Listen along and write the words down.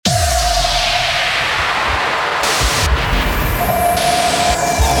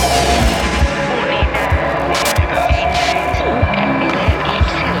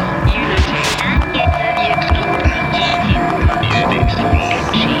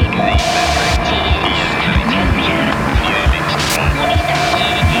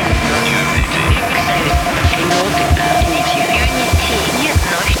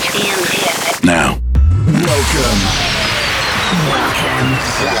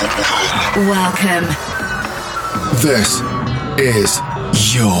Welcome. This is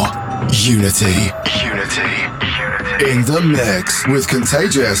your Unity. In the mix with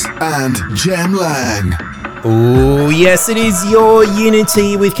Contagious and Jem Lang. Oh, yes, it is your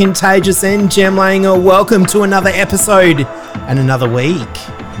Unity with Contagious and Jem Lang. Welcome to another episode and another week.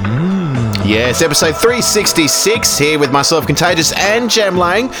 Yes, episode 366 here with myself, Contagious, and Jem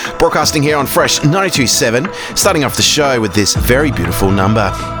Lang, broadcasting here on Fresh 92.7, starting off the show with this very beautiful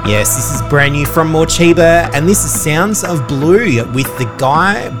number. Yes, this is brand new from Morcheeba, and this is Sounds of Blue with the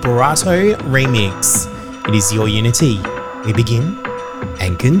Guy Boratto remix. It is your Unity. We begin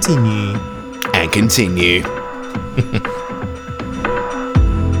and continue. And continue.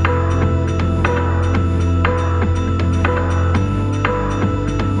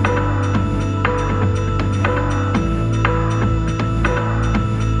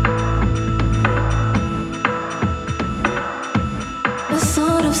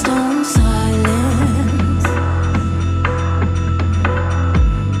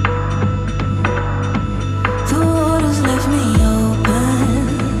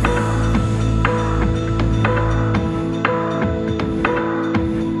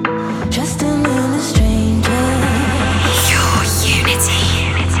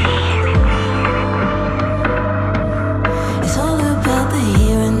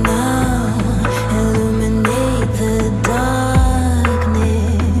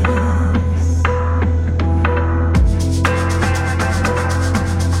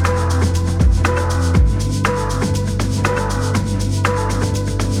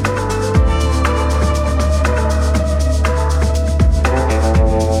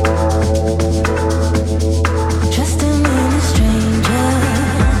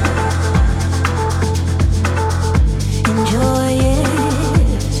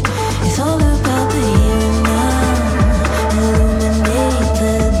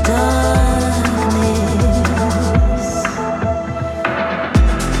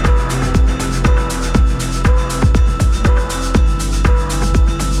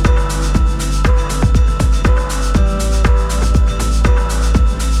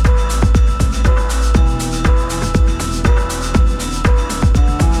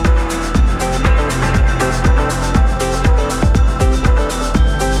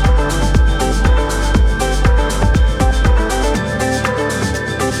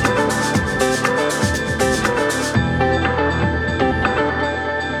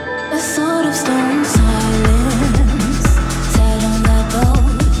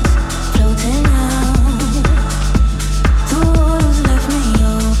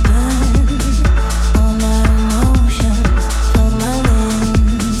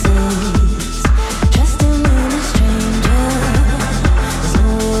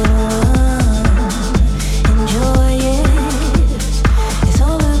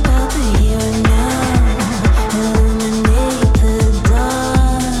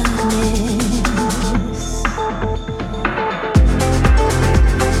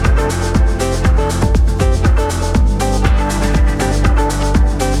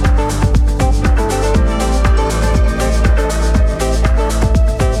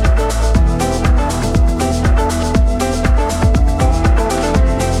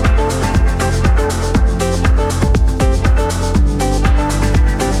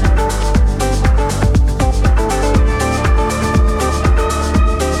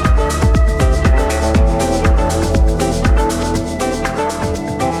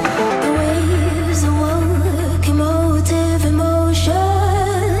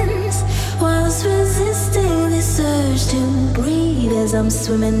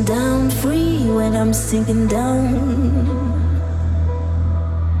 Sinking down.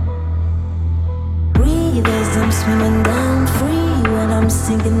 Breathe as I'm swimming down free when I'm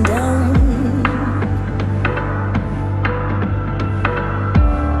sinking down.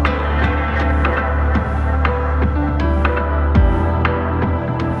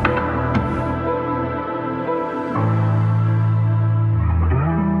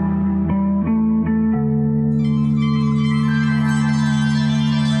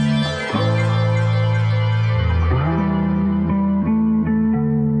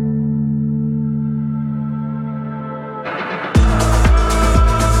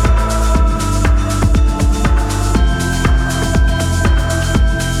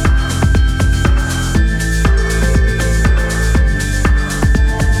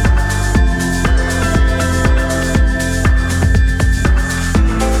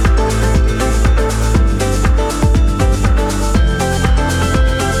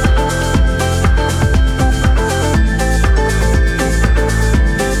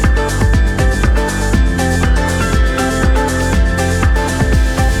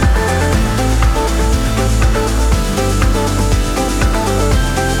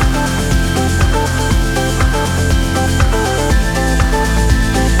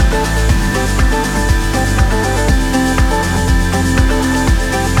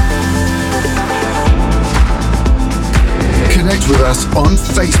 engage with us on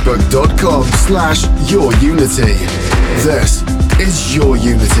facebook.com/yourunity. This is Your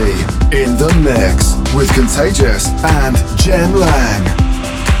Unity in the mix with Contagious and Jem Lang.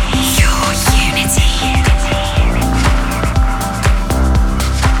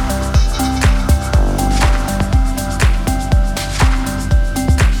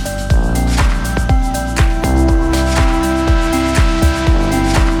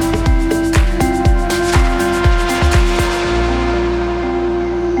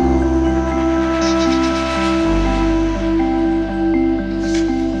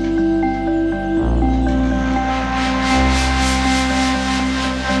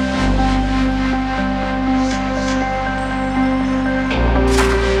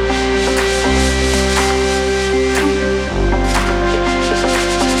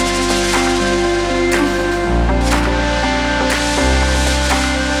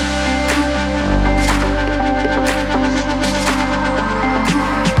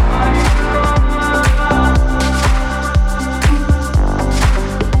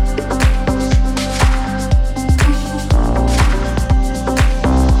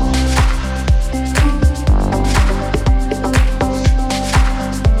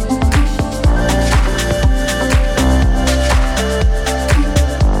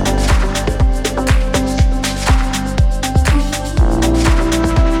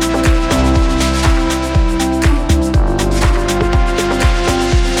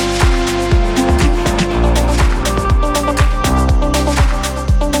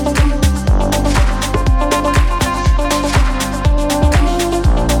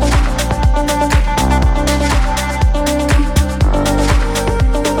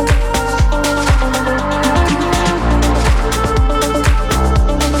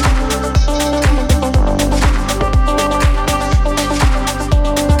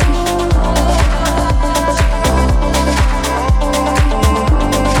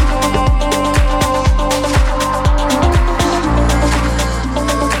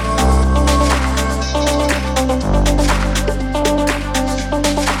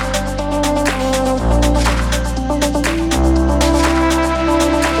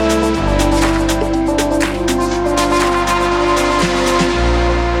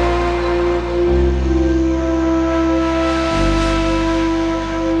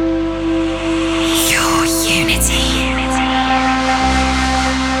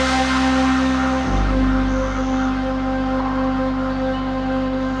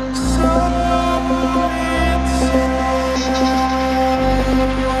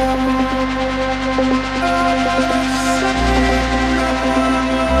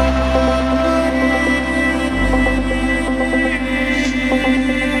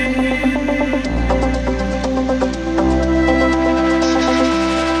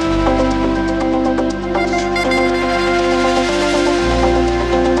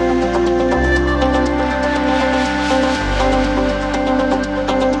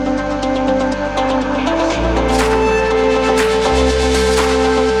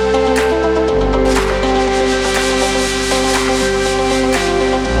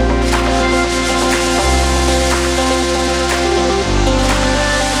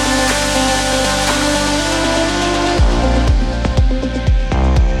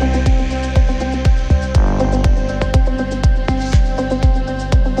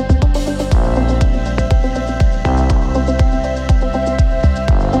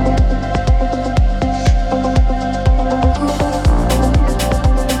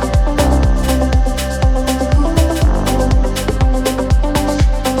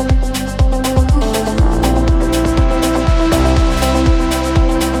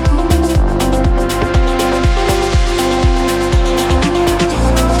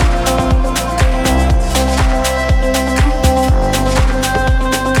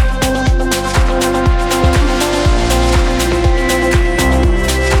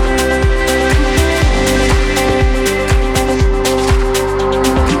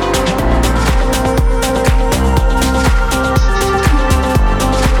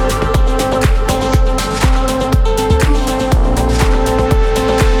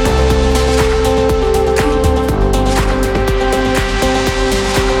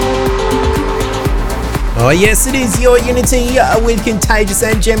 Oh yes, it is Your Unity with Contagious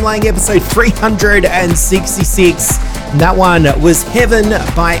and Jem Lang, episode 366. And that one was Heaven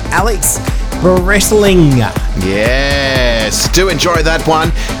by Alex Breitling. Yes, do enjoy that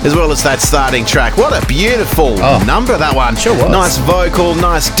one, as well as that starting track. What a beautiful number that one. Sure was. Nice vocal,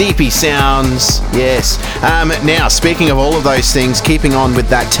 nice deepy sounds. Yes. Now, speaking of all of those things, keeping on with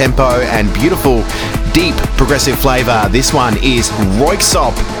that tempo and beautiful, deep progressive flavour, this one is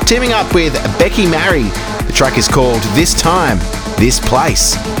RÖYKSOPP teaming up with Beki. The track is called This Time. this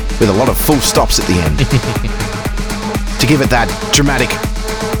place with a lot of full stops at the end to give it that dramatic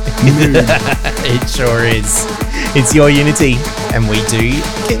mood. It sure is. It's your Unity, and we do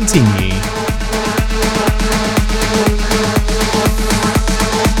continue.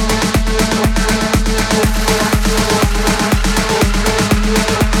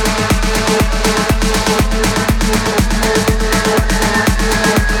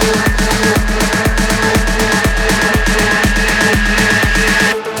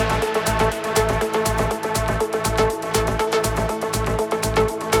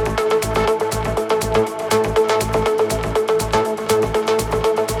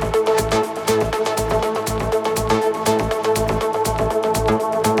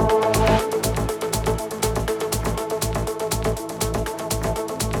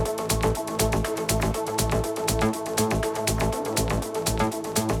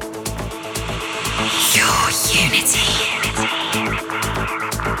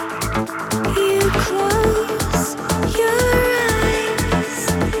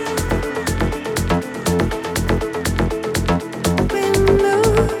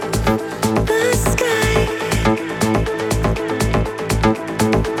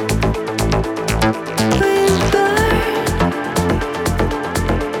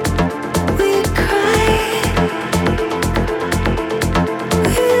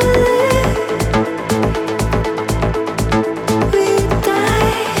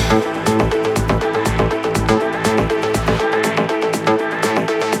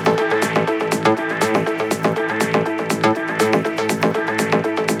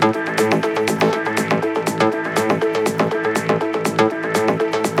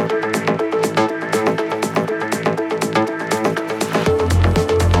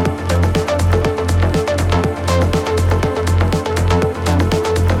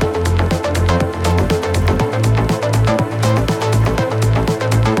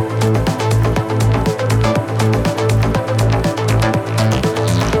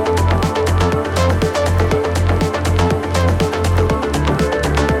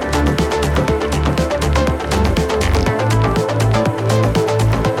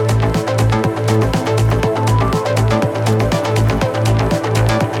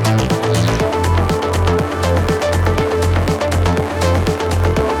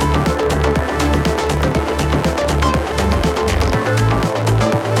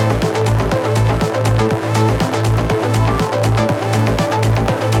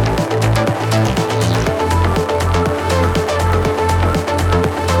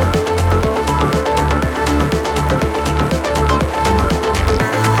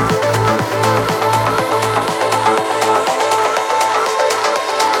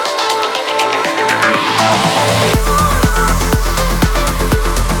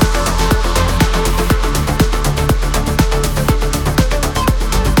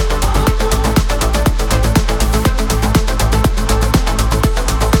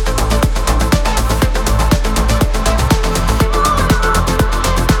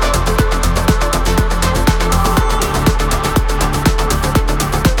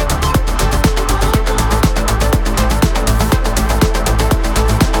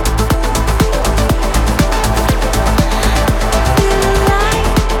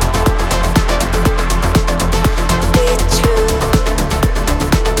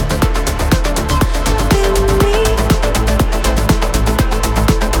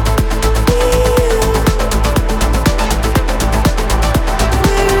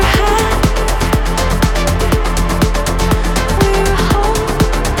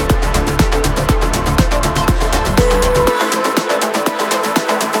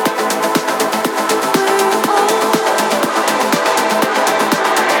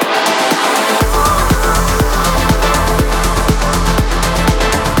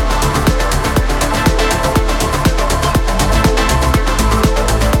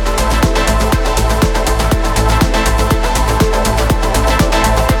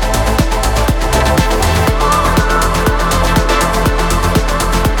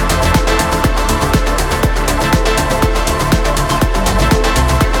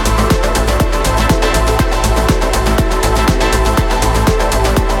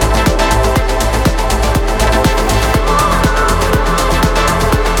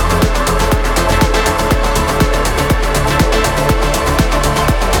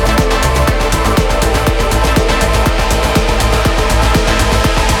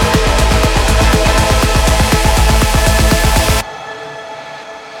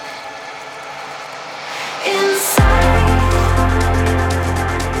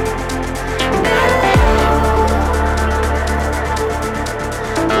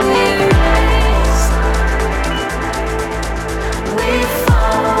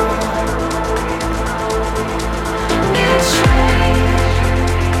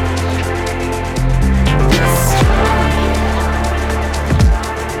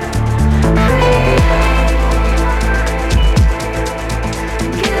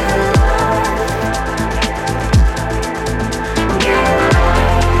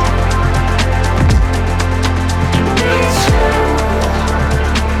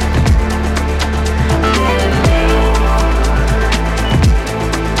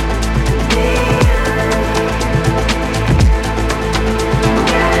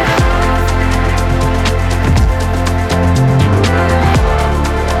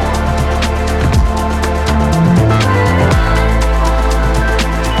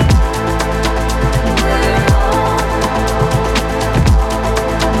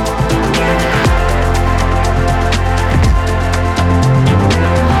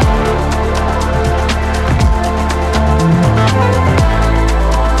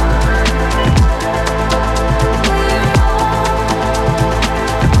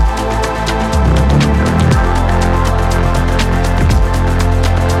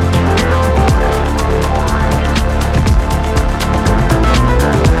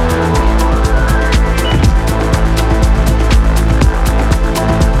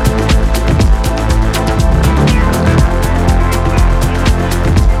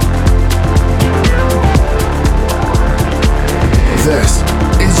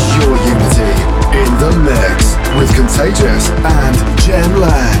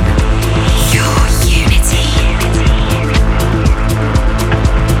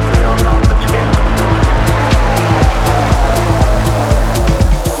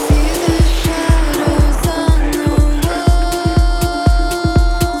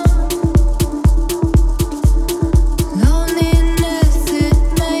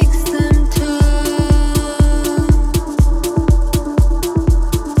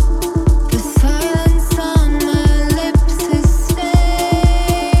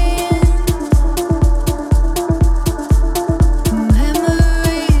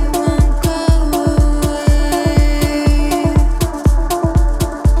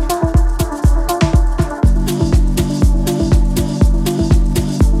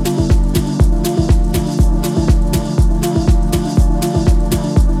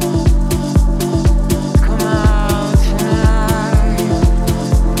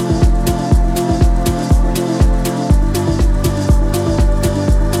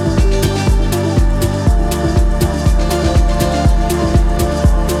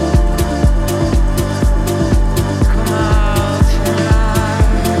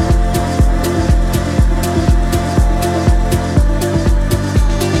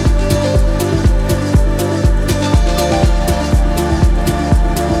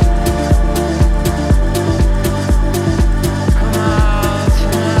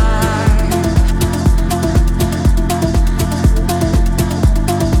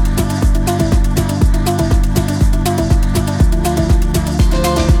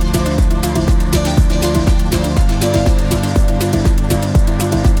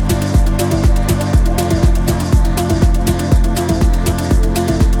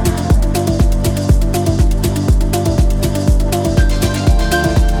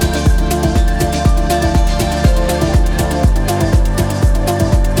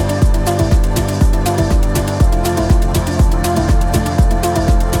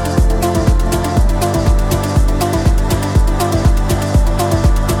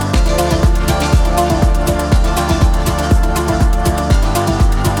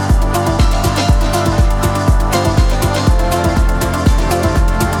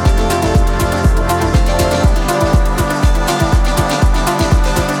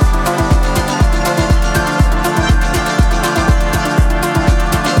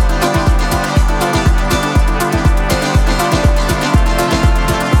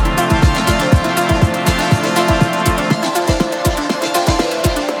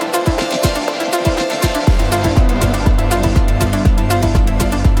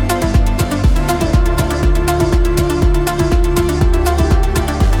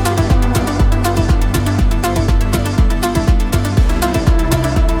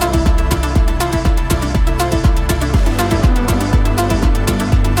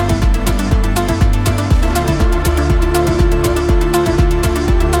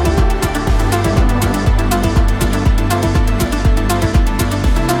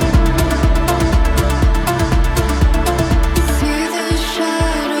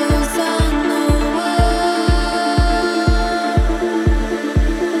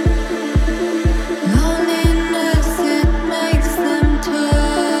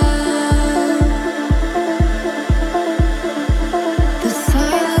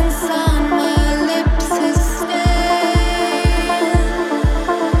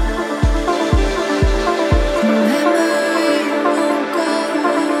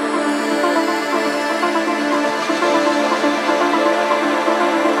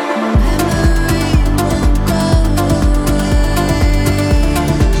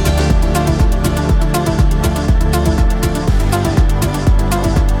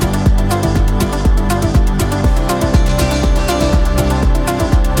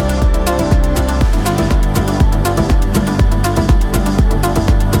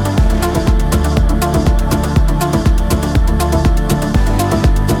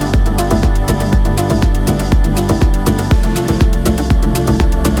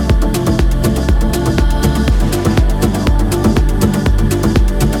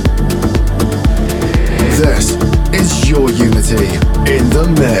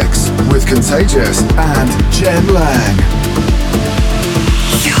 mix with Contagious and Jem Lang.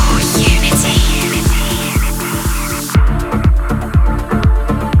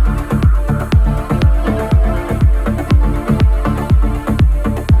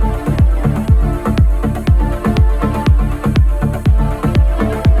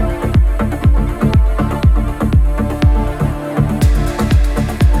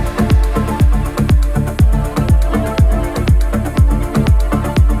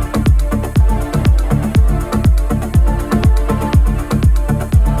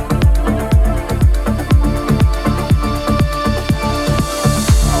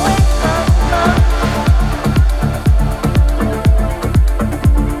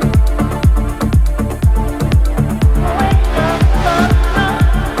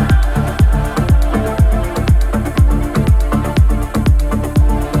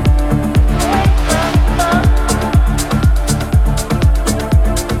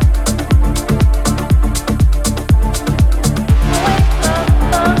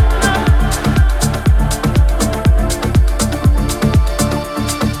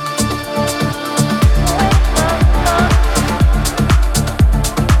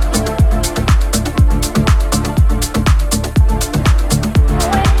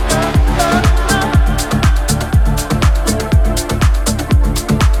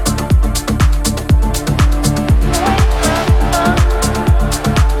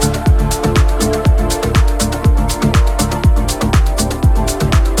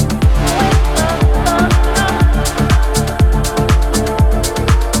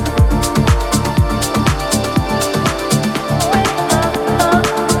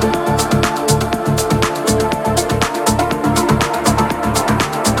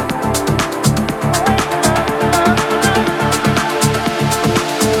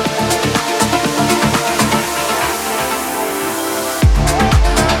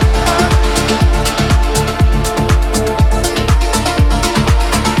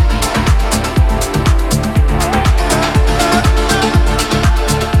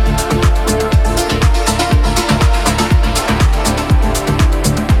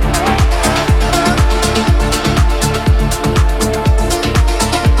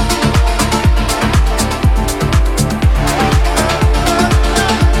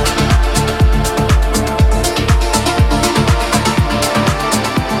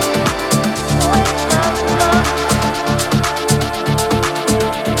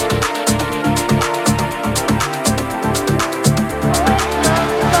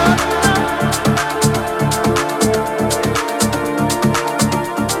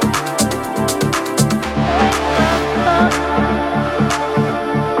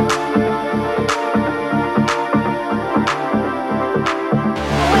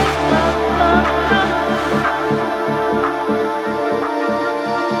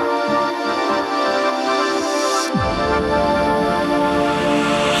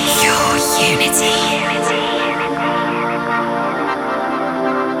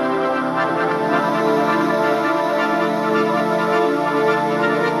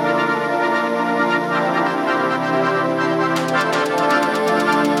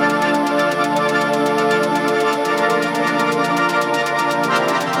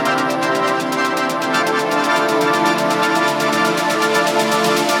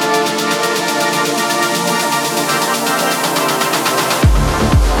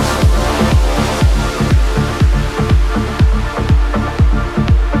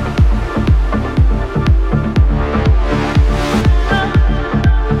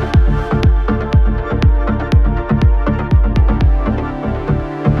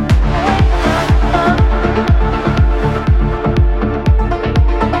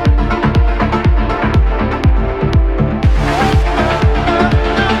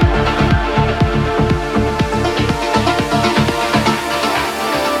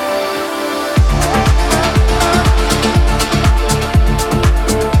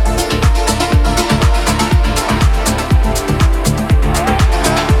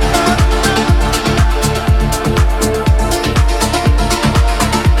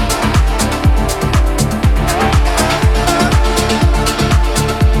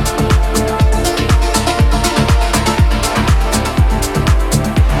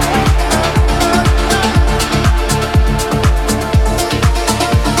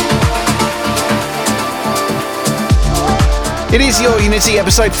 It is Your Unity,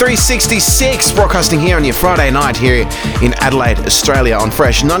 episode 366, broadcasting here on your Friday night here in Adelaide, Australia on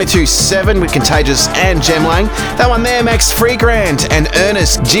Fresh 92.7 with Contagious and Jem Lang. That one there, Max Freegrant and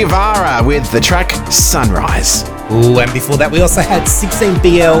Ernes Guevara with the track Sunrise. Ooh, and before that we also had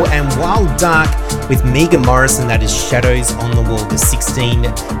 16BL and Wild Dark with Megan Morrison, that is Shadows on the Wall, the 16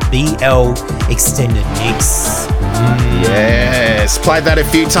 BL extended mix. Yes, played that a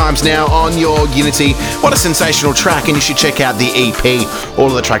few times now on your Unity. What a sensational track, and you should check out the EP. All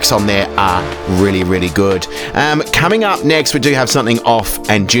of the tracks on there are really, really good. Coming up next, we do have something off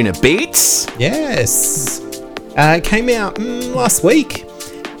Anjuna Beats. Yes. It came out last week,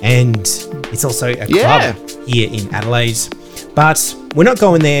 and it's also a club here in Adelaide. But we're not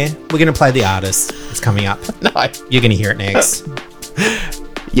going there. We're going to play the artist. It's coming up. No. You're going to hear it next.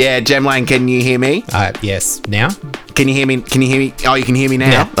 Yeah, Jem Lang, can you hear me? Yes. Now? Can you hear me? Can you hear me? Oh, you can hear me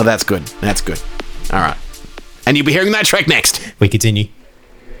now? Yeah. Oh, that's good. That's good. All right. And you'll be hearing that track next. We continue.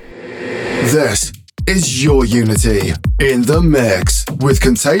 This is your Unity in the mix with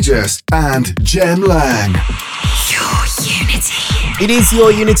Contagious and Jem Lang. Your Unity. It is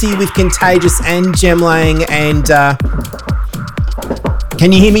your Unity with Contagious and Jem Lang. And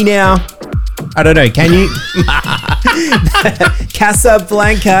can you hear me now? I don't know. Can you?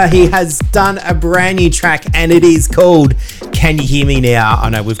 Kasablanca, he has done a brand new track and it is called Can You Hear Me Now? I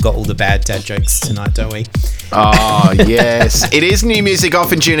know we've got all the bad dad jokes tonight, don't we? Oh, yes. It is new music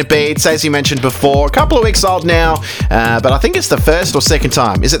off Anjuna Beats, as you mentioned before. A couple of weeks old now, but I think it's the first or second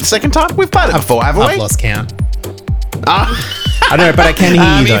time. Is it the second time? We've played it before, haven't we? I've lost count. I don't know, but I can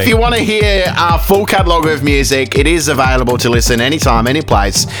hear you though. If you want to hear our full catalogue of music, it is available to listen anytime, any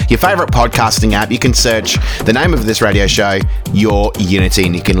place. Your favourite podcasting app, you can search the name of this radio show, Your Unity,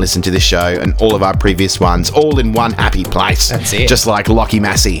 and you can listen to this show and all of our previous ones, all in one happy place. That's it. Just like Lockie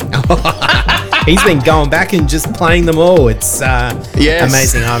Massey. He's been going back and just playing them all. It's Yes.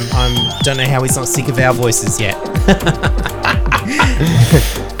 amazing. I don't know how he's not sick of our voices yet.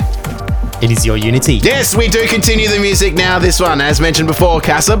 It is your Unity. Yes, we do continue the music now. This one, as mentioned before,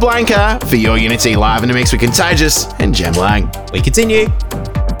 Kasablanca for Your Unity, live in the mix with Contagious and Jem Lang. We continue.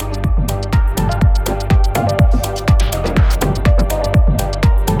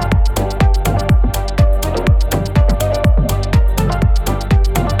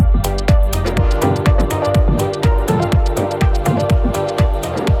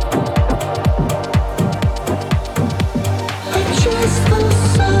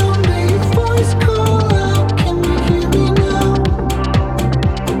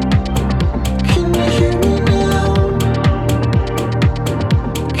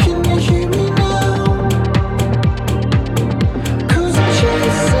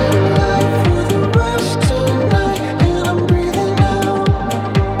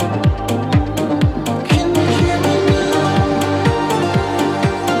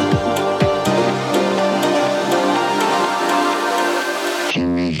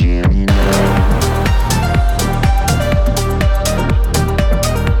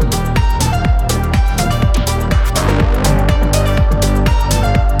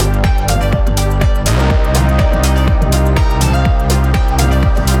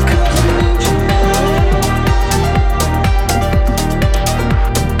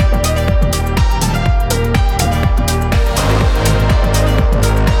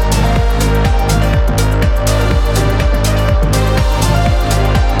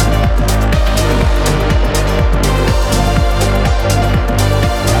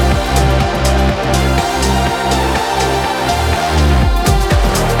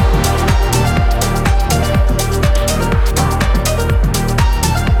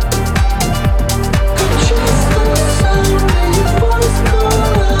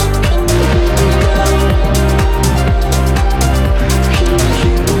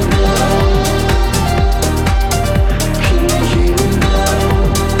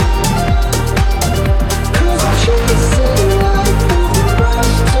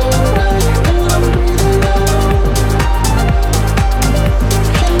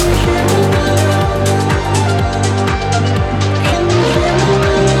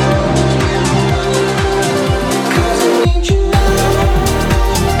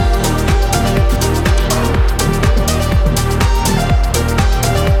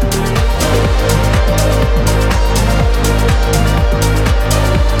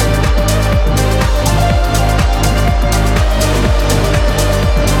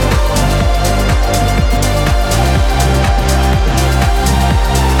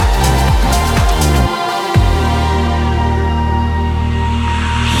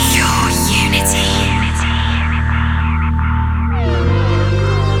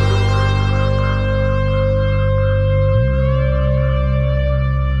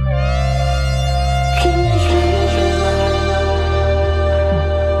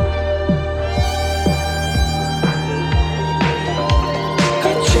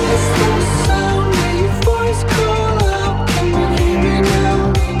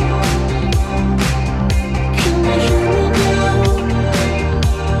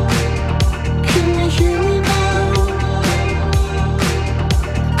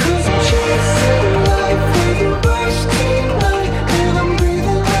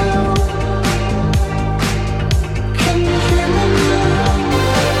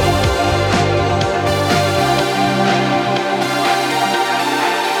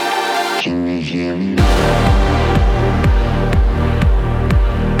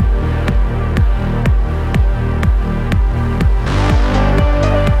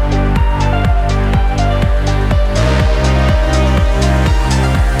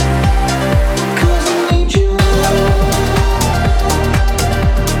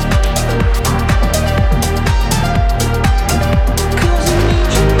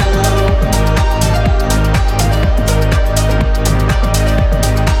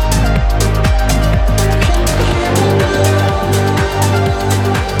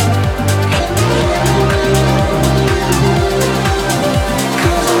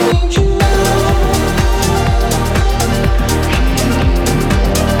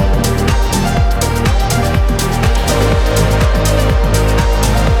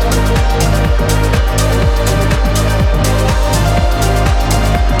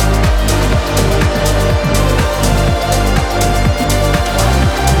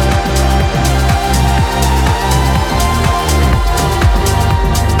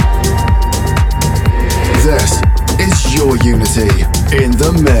 in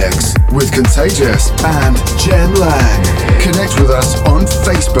the mix with Contagious and Jem Lang. Connect with us on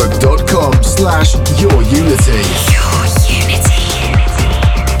facebook.com/yourunity.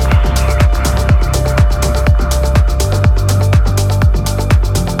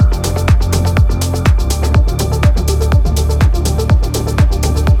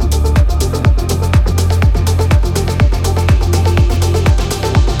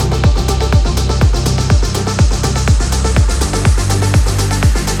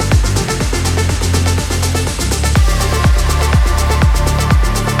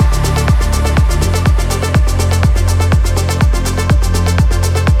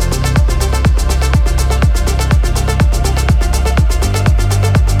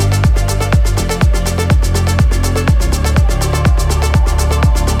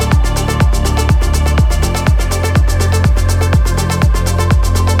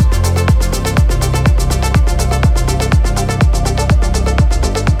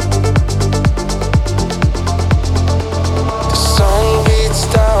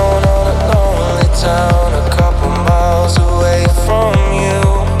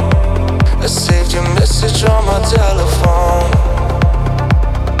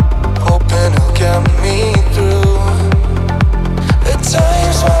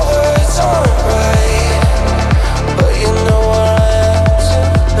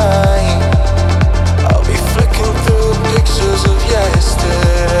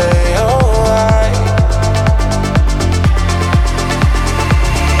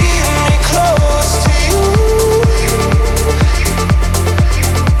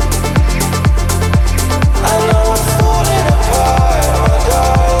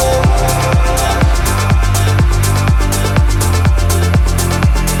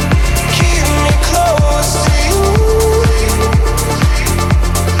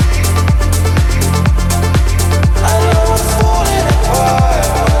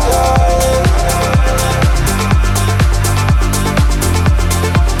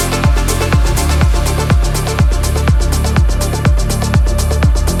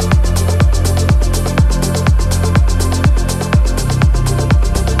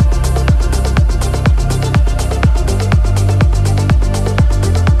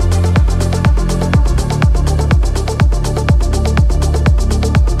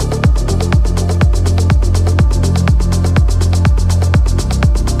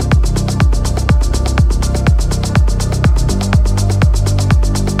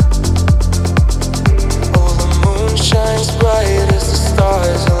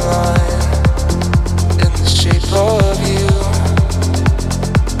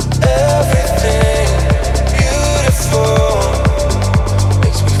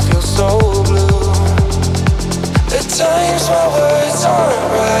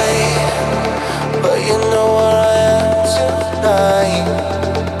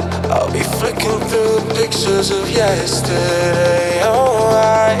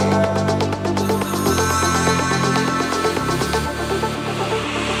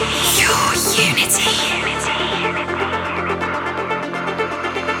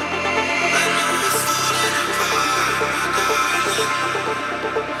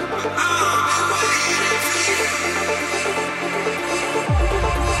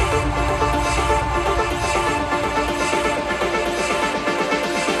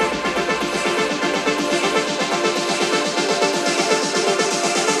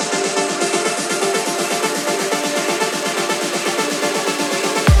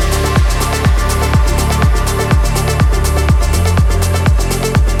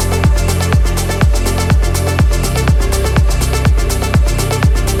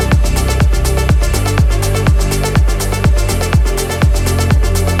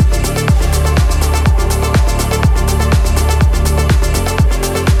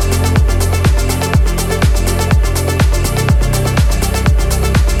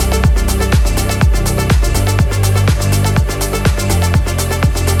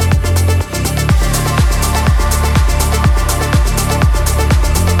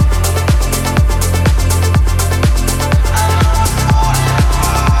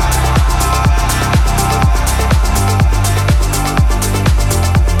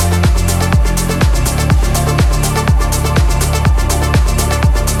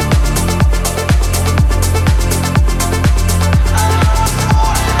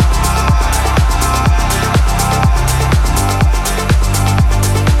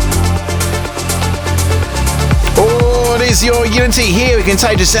 Unity here with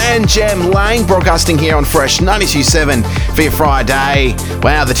Contagious and Jem Lang, broadcasting here on Fresh 92.7 for your Friday.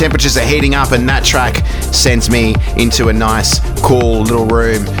 Wow, the temperatures are heating up, and that track sends me into a nice, cool little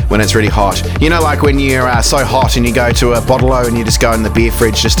room when it's really hot. You know, like when you're so hot and you go to a bottle-o and you just go in the beer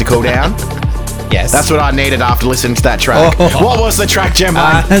fridge just to cool down? Yes. That's what I needed after listening to that track. Oh. What was the track, Jem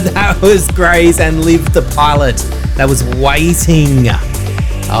Lang? That was GRAZZE and Live the Pilot. That was Waiting.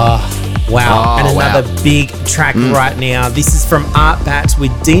 Oh, wow. And another big track right now. This is from ARTBAT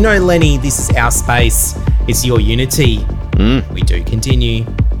with Dino, Lenny. This is Our Space. It's Your Unity. We do continue.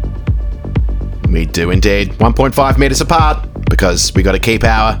 We do indeed. 1.5 metres apart because we got to keep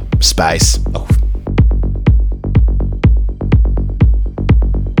our space. Oh.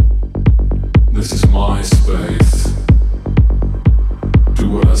 This is my space. Do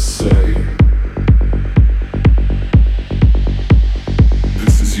what I say.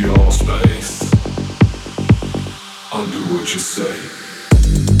 This is your space. I'll do what you say.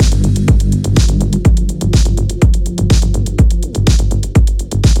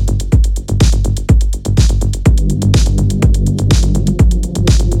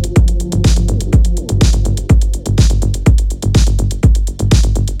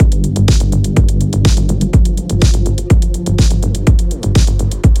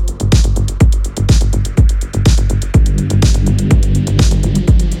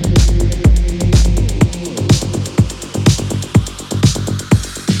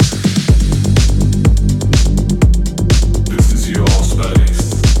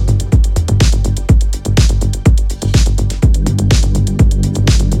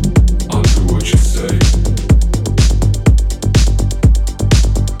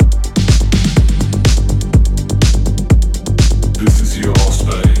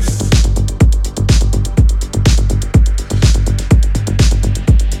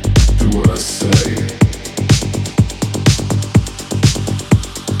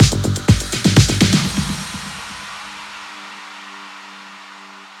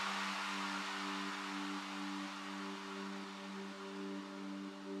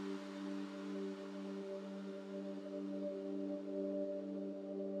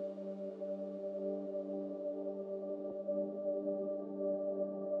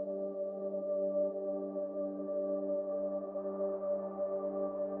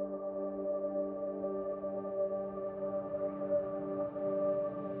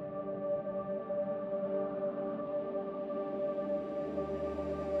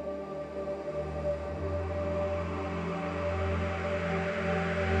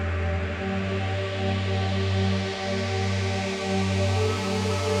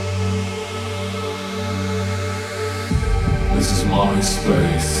 This is my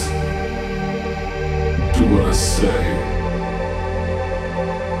space. Do what I say.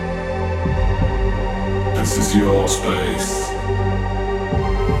 This is your space.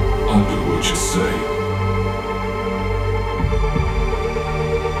 I'll do what you say.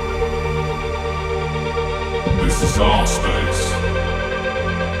 This is our space.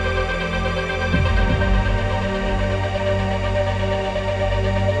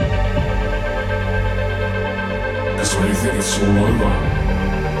 That's when you think it's all over.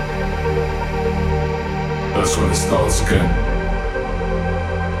 That's when it starts again.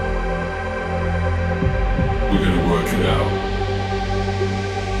 We're gonna work it out.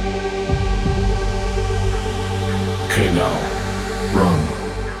 Okay, now, run.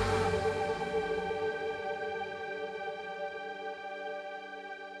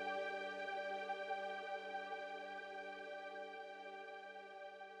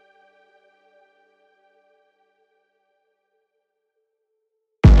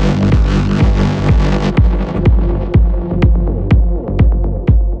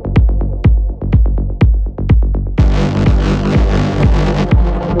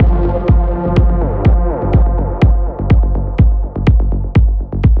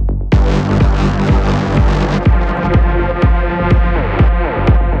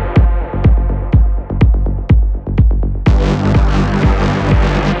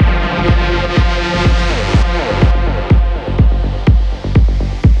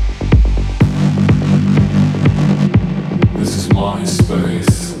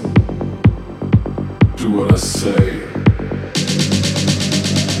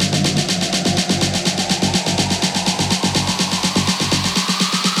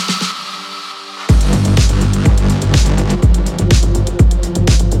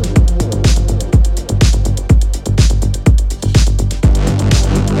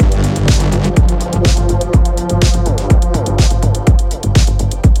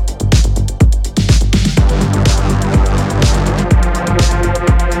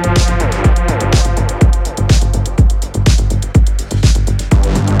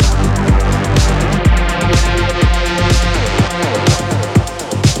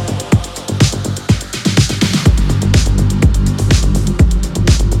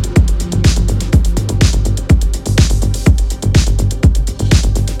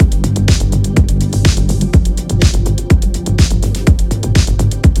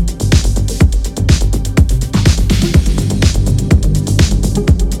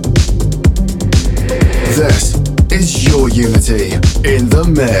 the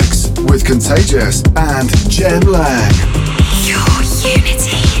mix with Contagious and Jem Lang. Your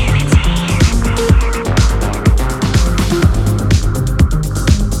unity.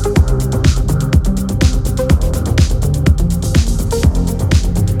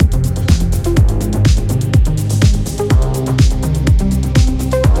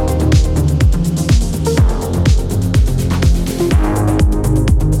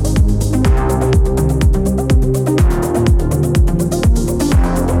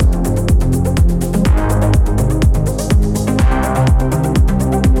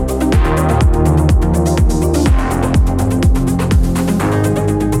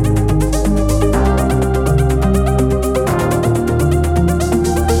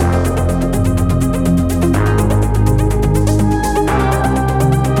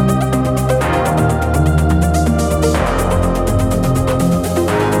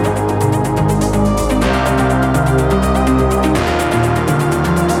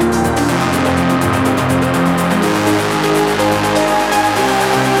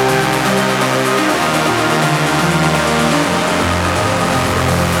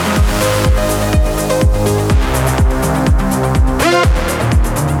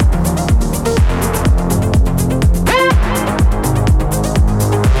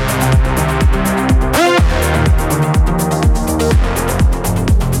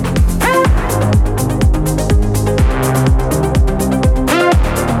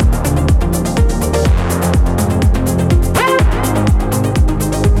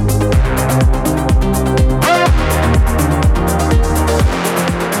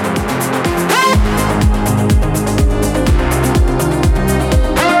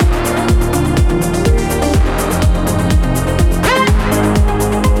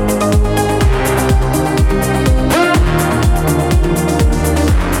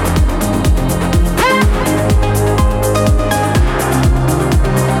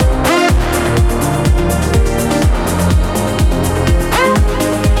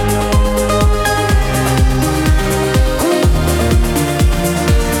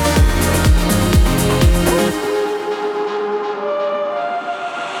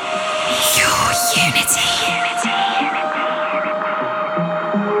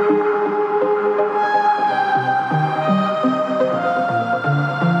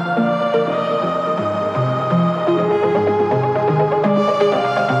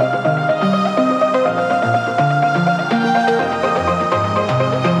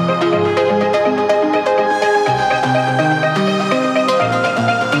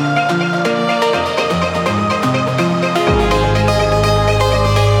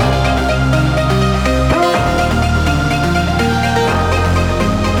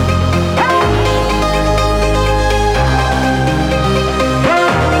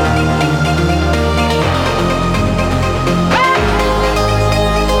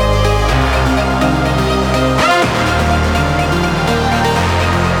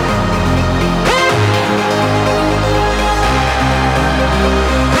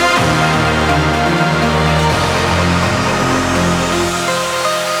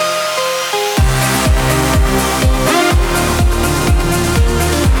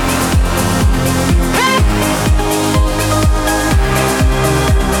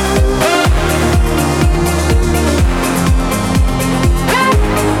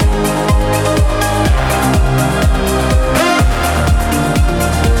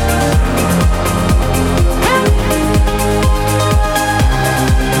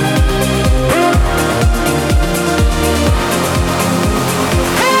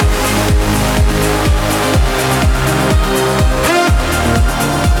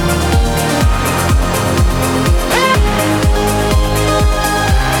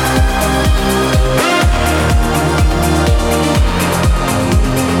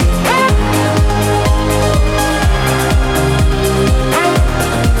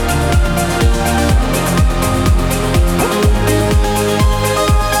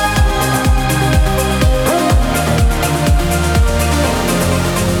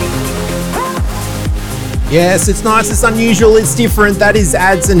 Yes, it's nice, it's unusual, it's different. That is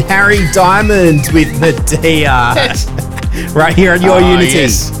Ads and Harry Diamond with Medea. Right here on Your Unity.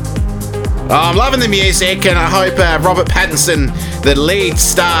 Yes. I'm loving the music, and I hope Robert Pattinson, the lead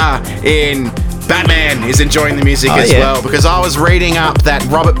star in Batman, is enjoying the music as well, because I was reading up that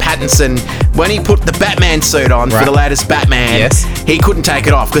Robert Pattinson, when he put the Batman suit on for the latest Batman, he couldn't take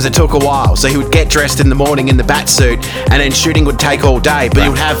it off because it took a while. So he would get dressed in the morning in the bat suit, and then shooting would take all day, but he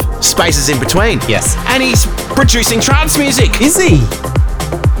would have spaces in between. Yes. And he's producing trance music. Is he?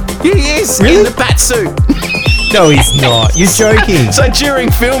 He is, in the bat suit. No, he's not. You're joking. So during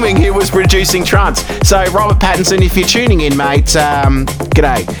filming, he was producing trance. So Robert Pattinson, if you're tuning in, mate,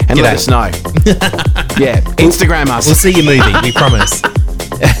 g'day, and let us know. Yeah, Instagram us. We'll see your movie, we promise.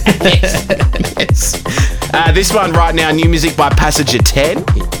 Yes. This one right now, new music by Passenger 10.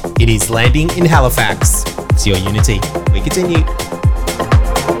 It is landing in Halifax. It's your Unity. We continue.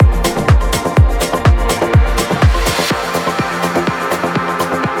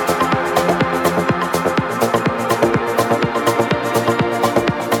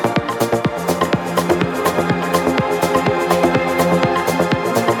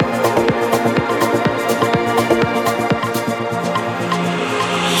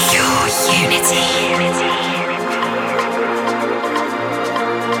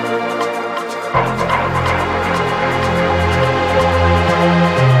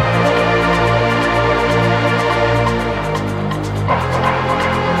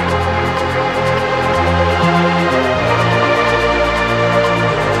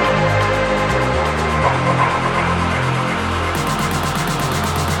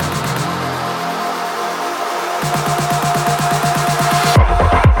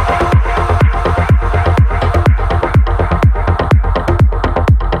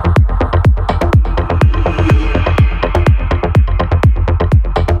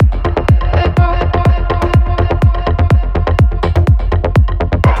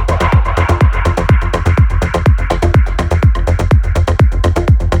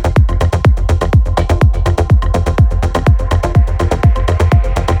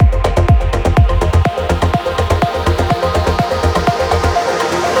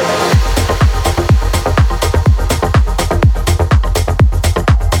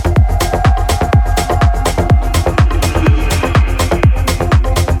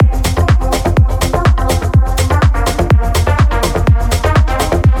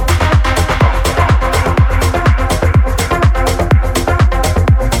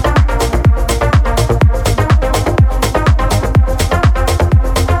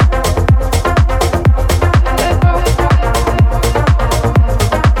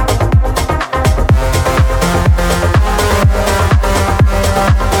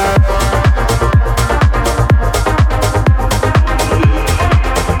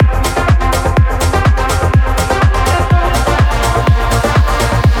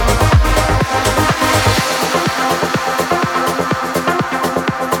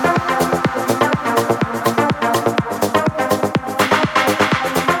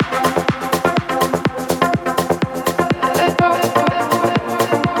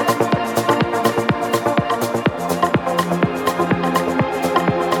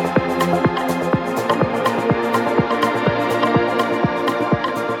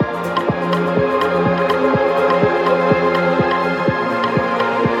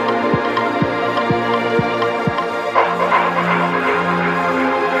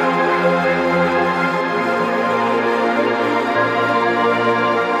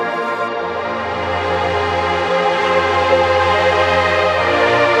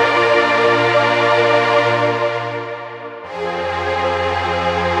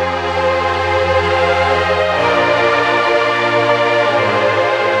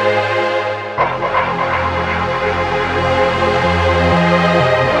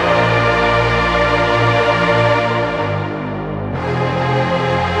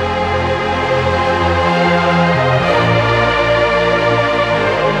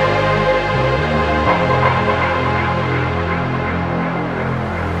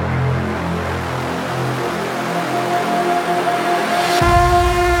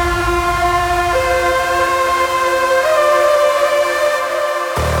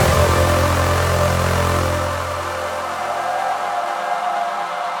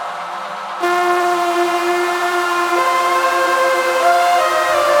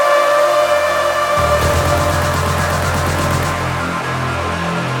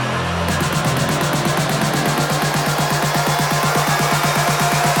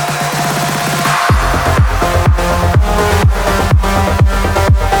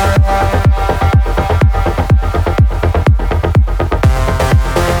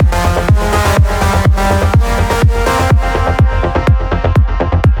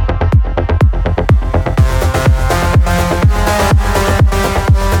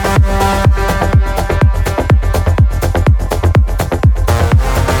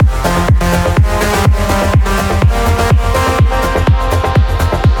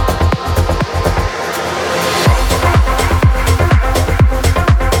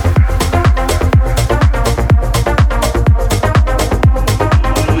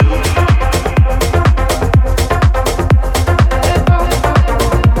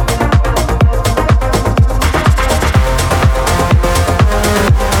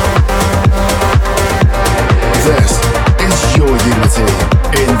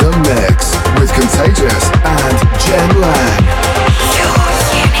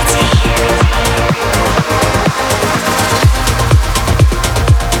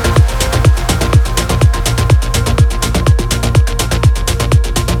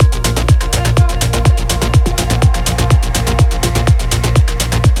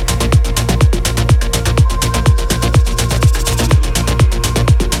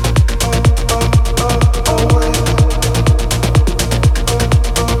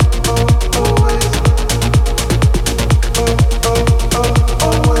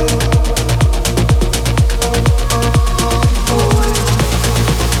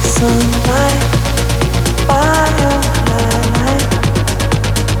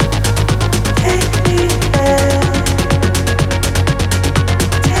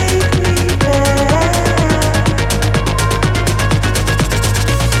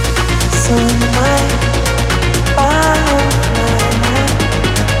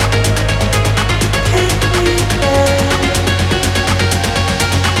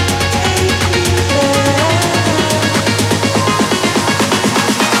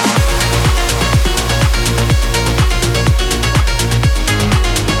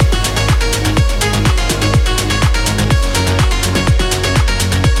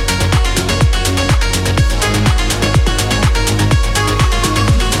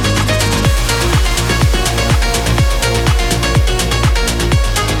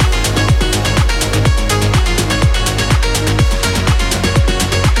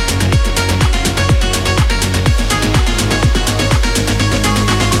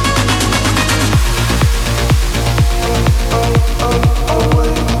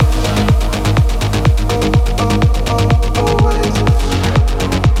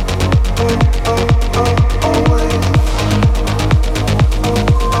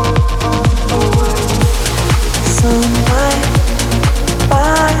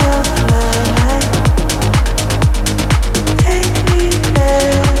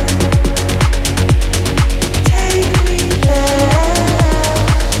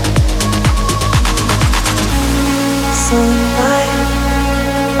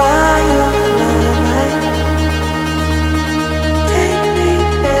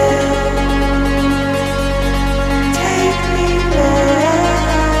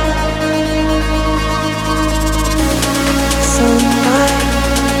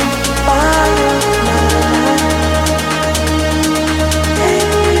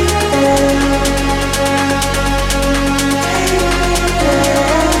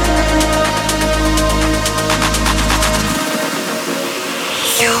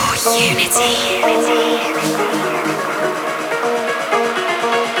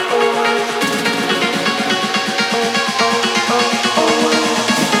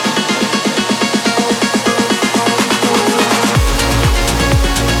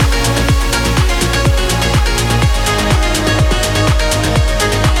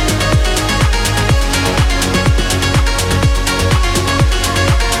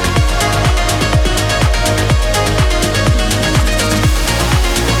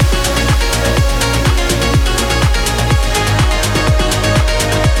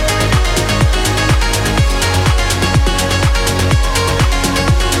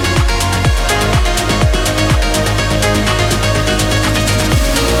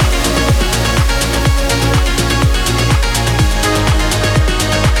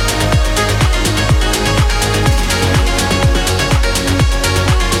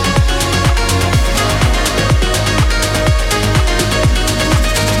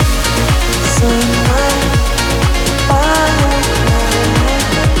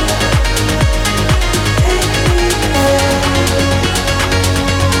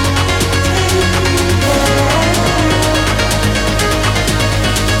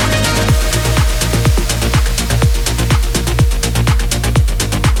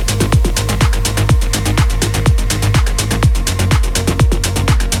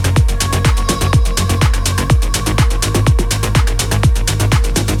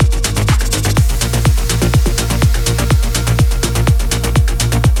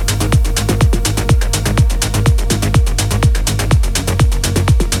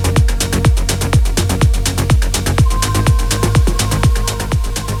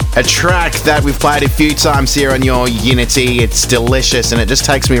 A track that we've played a few times here on your Unity. It's delicious and it just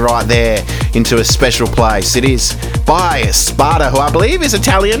takes me right there into a special place. It is by Spada, who I believe is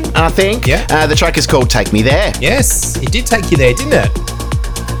Italian, I think. Yeah. The track is called Take Me There. Yes, it did take you there, didn't it?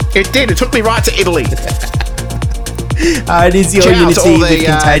 It did. It took me right to Italy. It is your Shout out Unity to all the with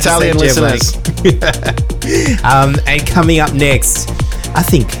Contagious Italian Jem Lang. listeners. And coming up next, I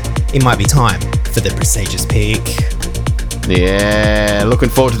think it might be time for the prestigious pick. Yeah, looking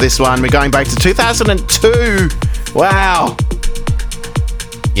forward to this one. We're going back to 2002. Wow.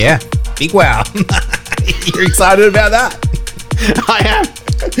 Yeah, big wow. You're excited about that? I am.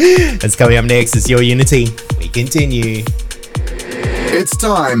 That's coming up next. It's your Unity. We continue. It's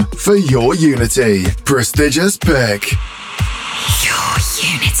time for your Unity prestigious pick.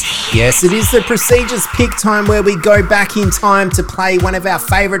 Yes, it is the prestigious pick time where we go back in time to play one of our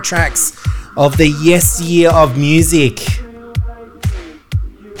favourite tracks of the yes year of music.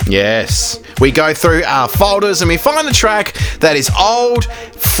 Yes, we go through our folders and we find a track that is old,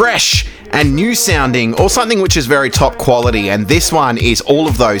 fresh, and new sounding, or something which is very top quality, and this one is all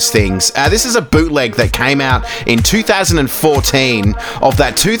of those things. This is a bootleg that came out in 2014 of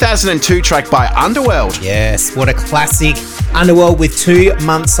that 2002 track by Underworld. Yes, what a classic. Underworld with 2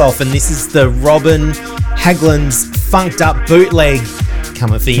 months off, and this is the Robin Hagglund's Funked Up bootleg.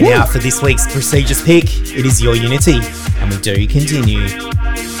 Coming for you now for this week's prestigious pick. It is your Unity, and we do continue.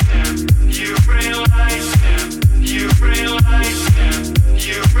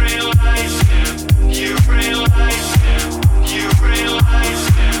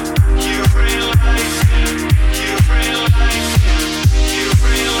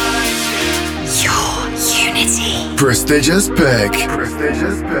 Prestigious pick.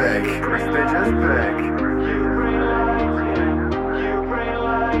 Prestigious pick. Prestigious pick.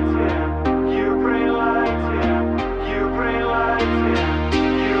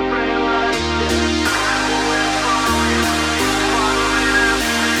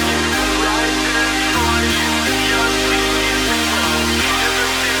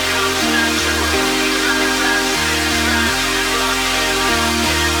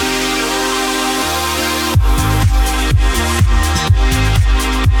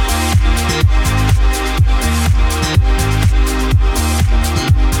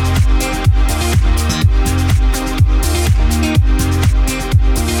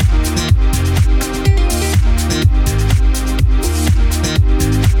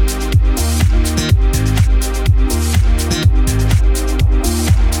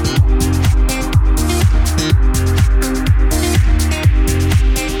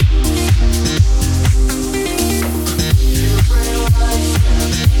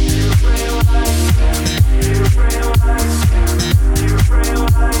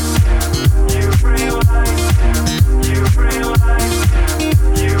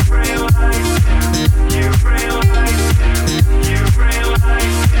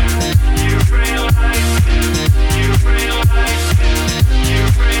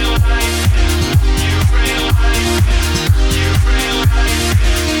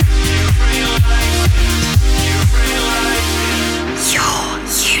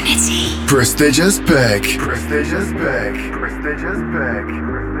 Prestigious Pick. Prestigious Pick. Prestigious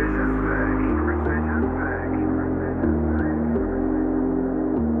Pick.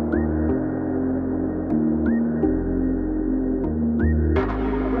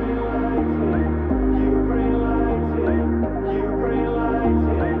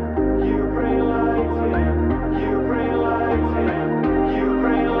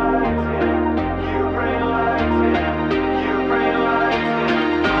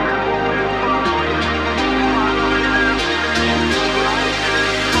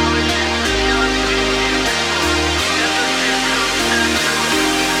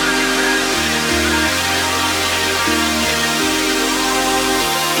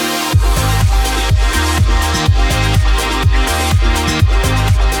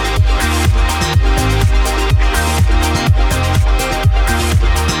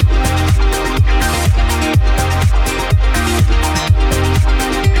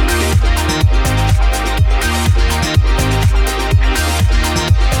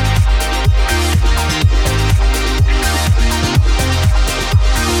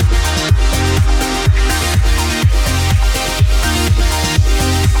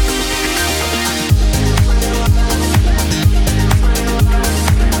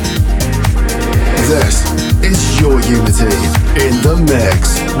 In the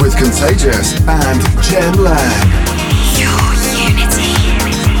mix with Contagious and Jem Lang.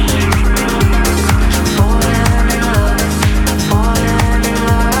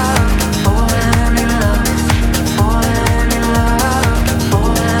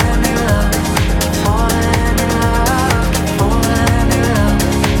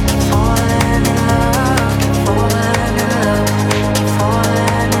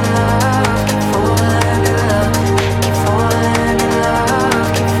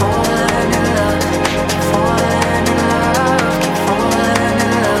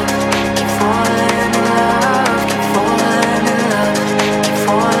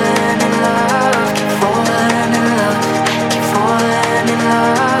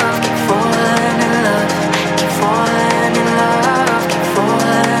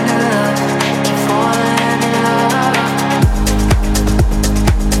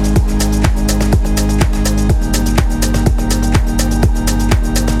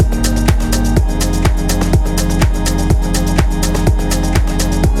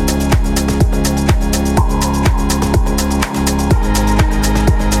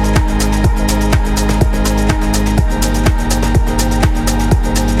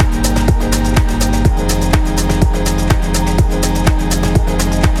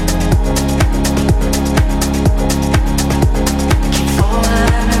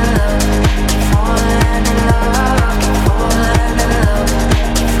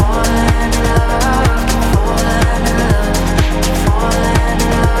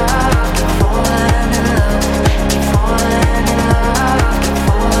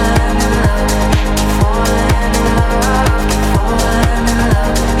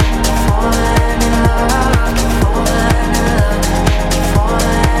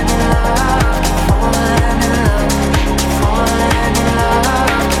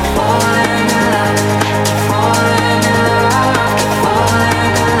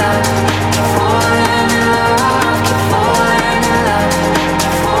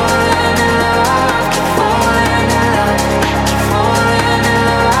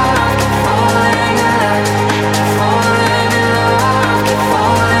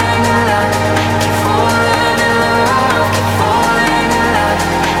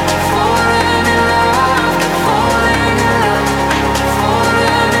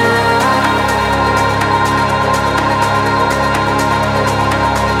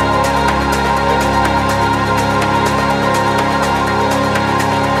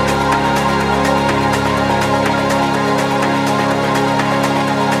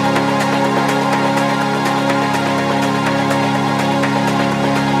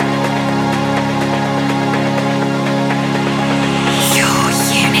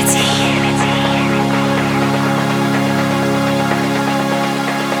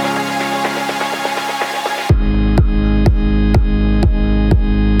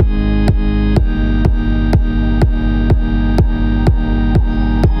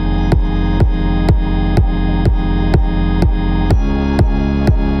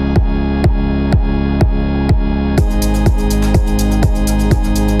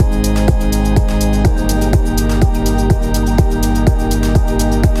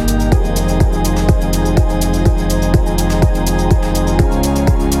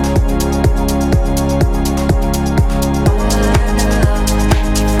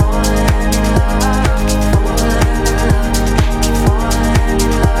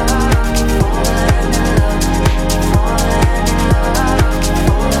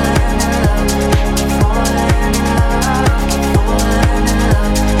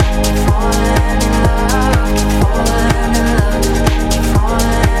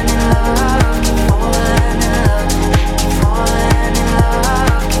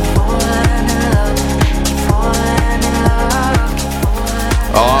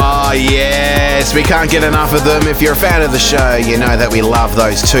 Oh, yes. We can't get enough of them. If you're a fan of the show, you know that we love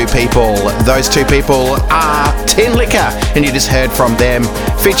those two people. Those two people are Tinlicker, and you just heard from them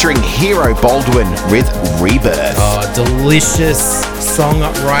featuring Hero Baldwin with Rebirth. Oh, delicious song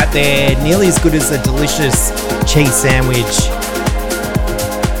right there. Nearly as good as a delicious cheese sandwich.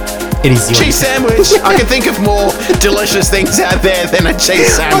 It is your cheese sandwich. I can think of more delicious things out there than a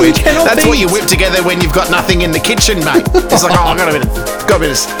cheese sandwich. That's what you whip together when you've got nothing in the kitchen, mate. It's like, oh, I got a bit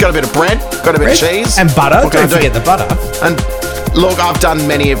of bread, got a bit of cheese and butter. Don't forget the butter. And look, I've done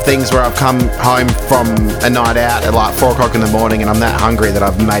many of things where I've come home from a night out at like 4 o'clock in the morning, and I'm that hungry that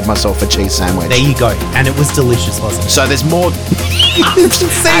I've made myself a cheese sandwich. There you go, and it was delicious, wasn't it? So there's more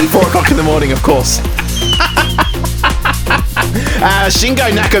at 4 o'clock in the morning, of course. Shingo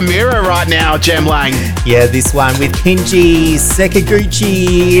Nakamura right now, Jem Lang. Yeah, this one with Kenji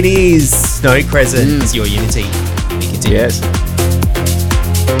Sekiguchi. It is No Crescent. It's your Unity. We continue. Yes.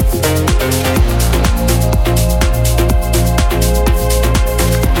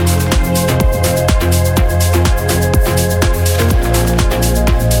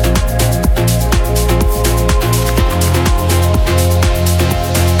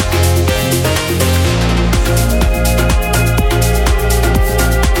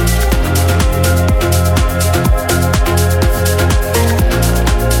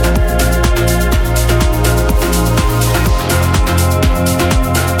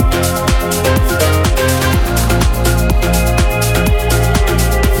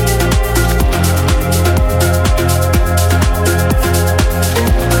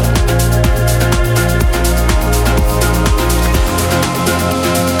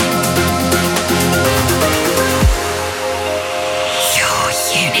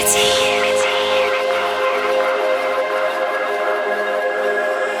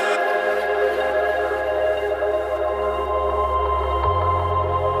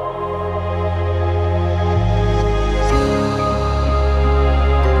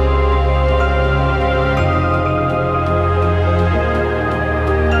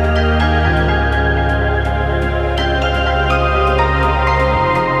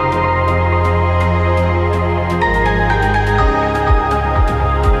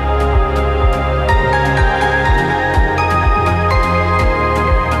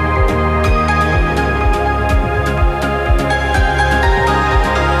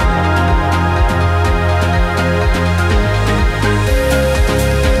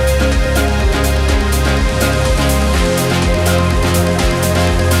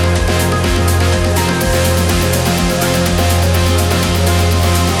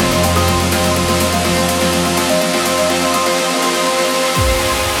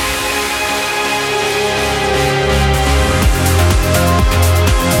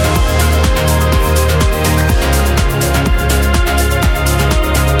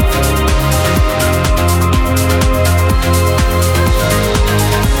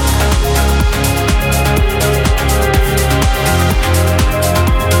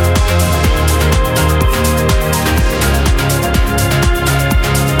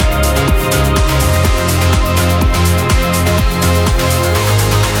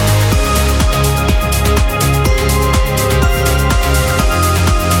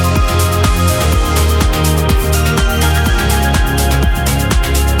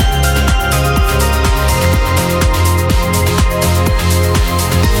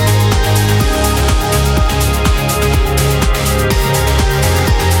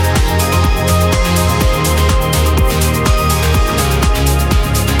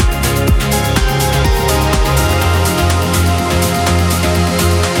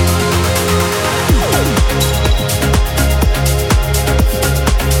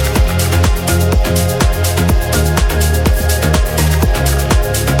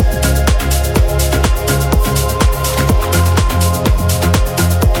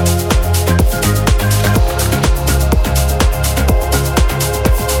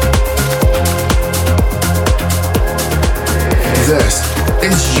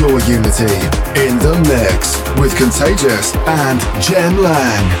 Your Unity in the mix with Contagious and Jem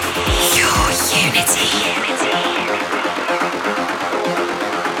Lang. Your Unity.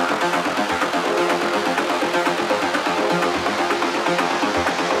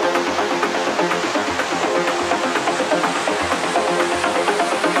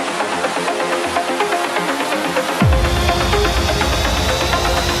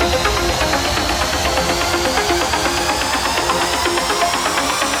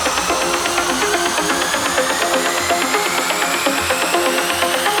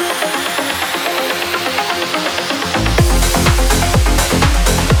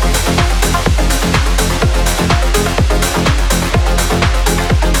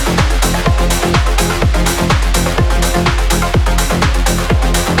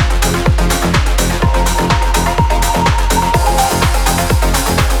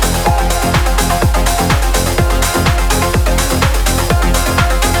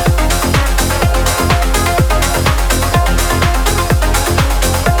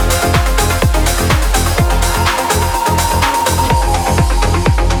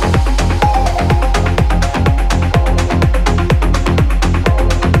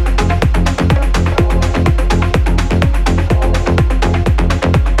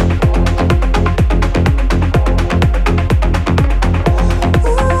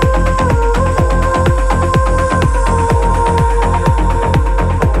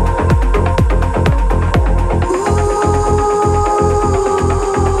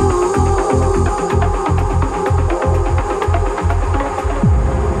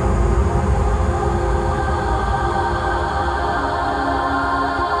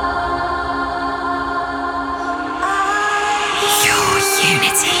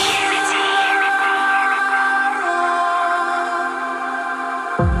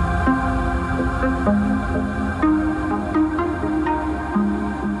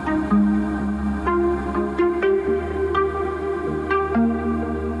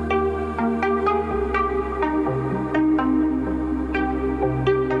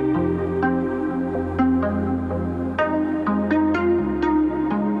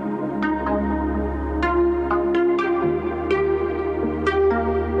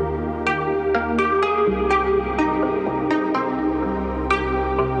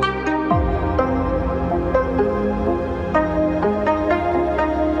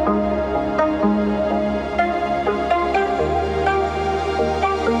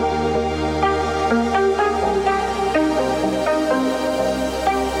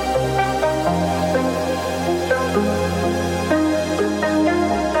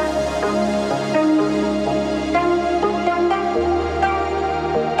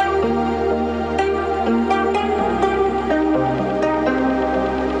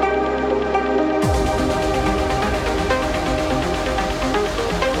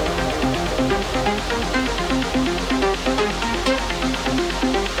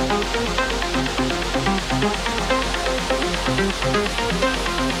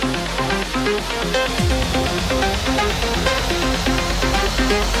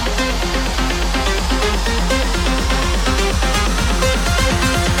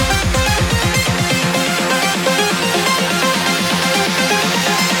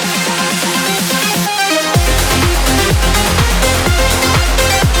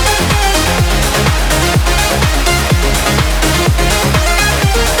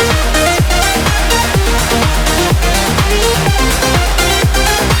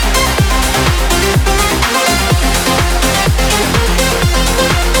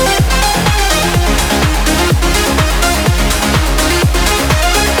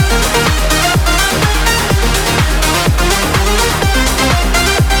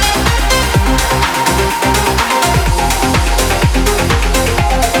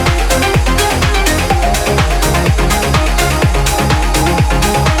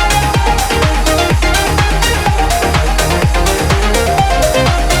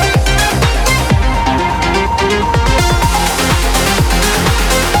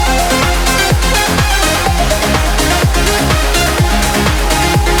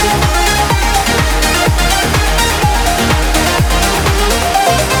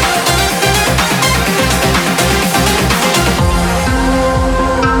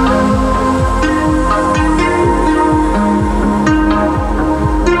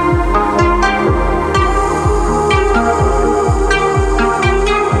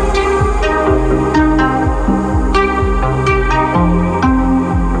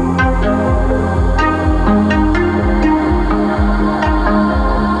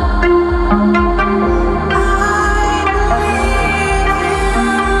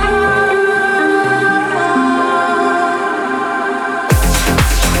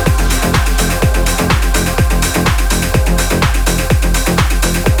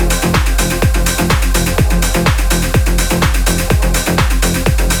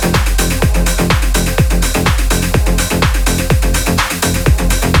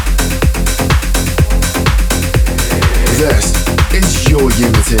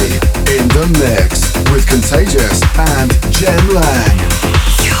 Unity in the mix with Contagious and Jem Lang.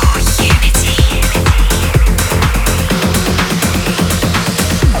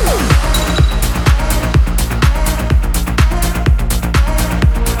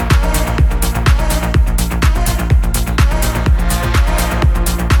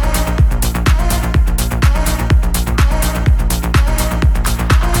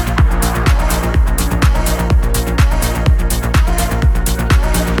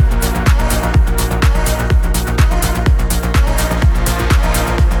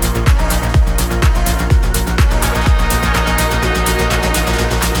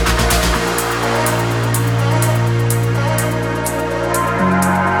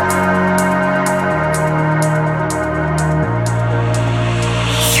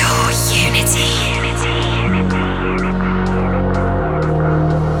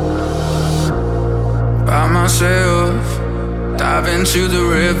 To the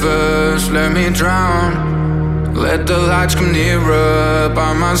rivers, let me drown. Let the lights come nearer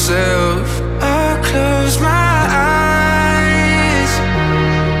by myself. I close my eyes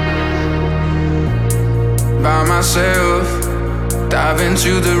by myself. Dive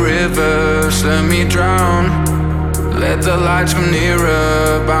into the rivers, let me drown. Let the lights come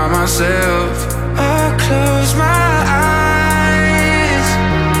nearer by myself. I close my eyes.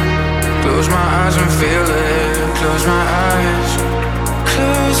 Close my eyes and feel it. Close my eyes.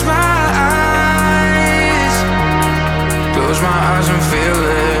 Close my eyes. Close my eyes and feel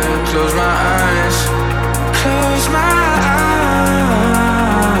it. Close my eyes. Close my eyes.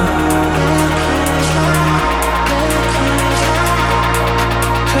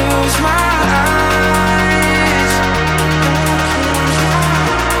 Close my eyes. Close my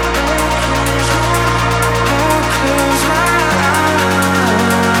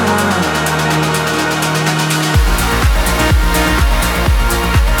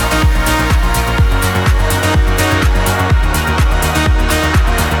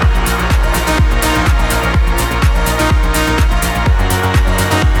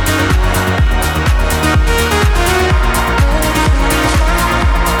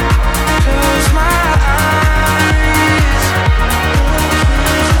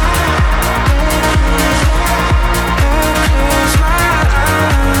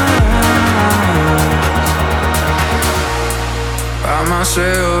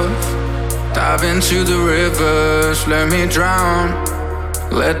myself, dive into the rivers, let me drown.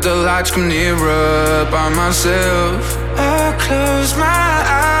 Let the lights come nearer by myself. I close my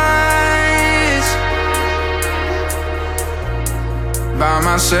eyes. By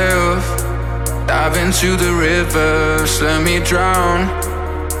myself, dive into the rivers, let me drown.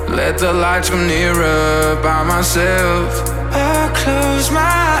 Let the lights come nearer by myself. I close my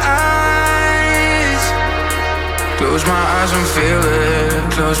eyes. Close my eyes and feel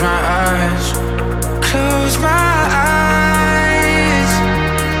it. Close my eyes. Close my eyes.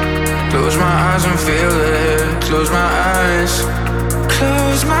 Close my eyes and feel it. Close my eyes.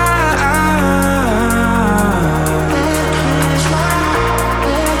 Close my eyes. Close my eyes.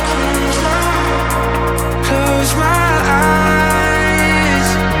 Close my eyes.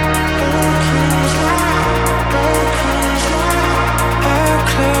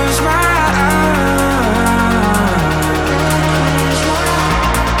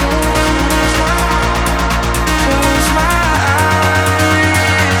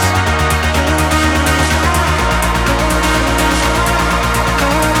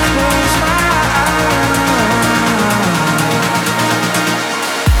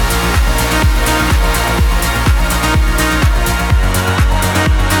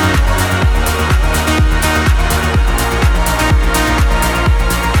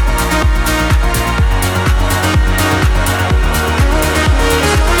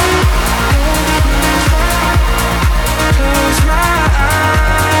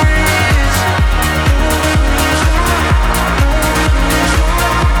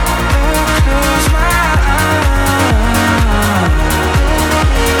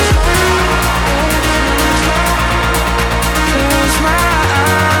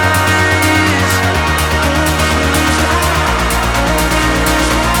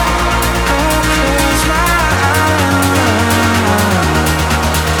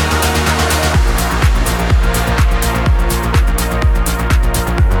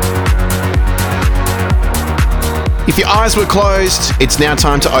 If your eyes were closed, it's now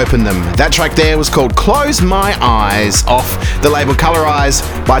time to open them. That track there was called Close My Eyes off the label Colour Eyes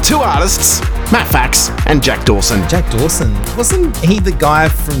by two artists, Matt Fax and Jack Dawson. Jack Dawson, wasn't he the guy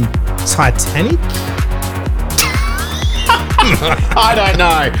from Titanic? I don't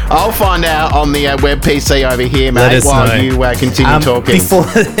know. I'll find out on the web PC over here, mate, while you continue talking.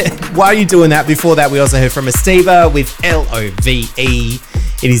 While you're doing that, before that, we also heard from Estiva with L.O.V.E.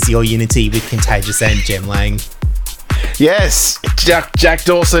 It is Your Unity with Contagious and Jem Lang. Yes, Jack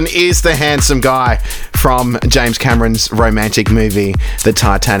Dawson is the handsome guy from James Cameron's romantic movie, The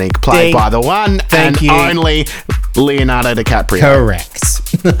Titanic, played by the one and only Leonardo DiCaprio. Correct.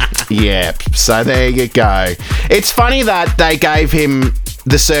 Yep, so there you go. It's funny that they gave him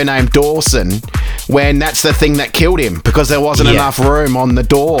the surname Dawson when that's the thing that killed him, because there wasn't enough room on the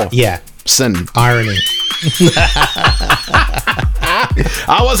door. Yeah. Irony.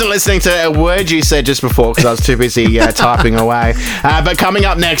 I wasn't listening to a word you said just before because I was too busy typing away. But coming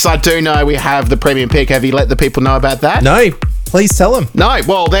up next, I do know we have the premium pick. Have you let the people know about that? No. Please tell them. No,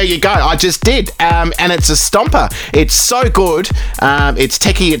 well, there you go. I just did. And it's a stomper. It's so good. It's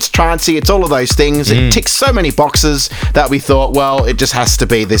techie, it's trancey, it's all of those things. It ticks so many boxes that we thought, well, it just has to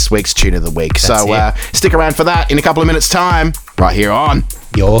be this week's Tune of the Week. So stick around for that in a couple of minutes' time, right here on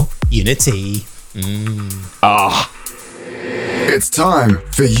Your Unity. It's time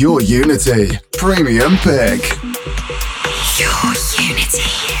for Your Unity Premium Pick. Your Unity.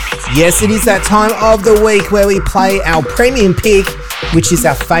 Yes, it is that time of the week where we play our premium pick, which is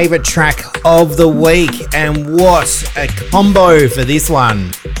our favourite track of the week. And what a combo for this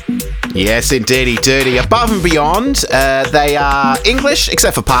one. Yes, indeedy, dirty. Above and Beyond, they are English,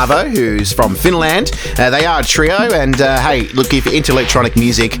 except for Paavo, who's from Finland. They are a trio, and hey, look, if you're into electronic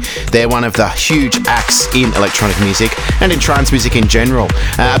music, they're one of the huge acts in electronic music and in trance music in general.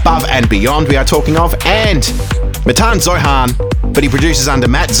 Above and Beyond, we are talking of, and Matan Zohan, but he produces under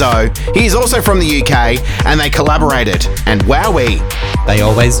Matt Zo. He is also from the UK, and they collaborated, and wowee. They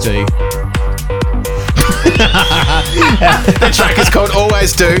always do. The track is called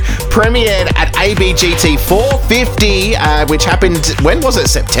Always Do, premiered at ABGT 450, which happened, when was it,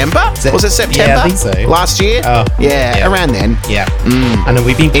 September? Was it September? Yeah, I think so. Last year? Oh, yeah, around then. Yeah. I know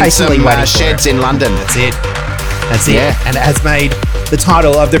we've been In patiently some waiting for sheds it. in London. That's it. That's it. Yeah. And it has made the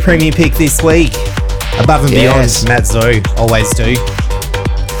title of the premium pick this week. Above and Yes. Beyond, Matt Zo, Always Do.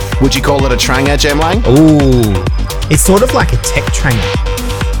 Would you call it a tranger, Jem Lang? Ooh. It's sort of like a tech trainer.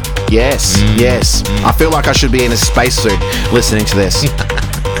 Yes, yes. I feel like I should be in a spacesuit listening to this.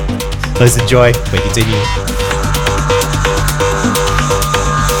 Let's enjoy. We continue.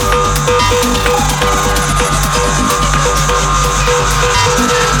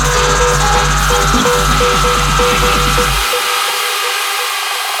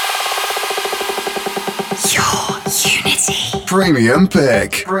 Premium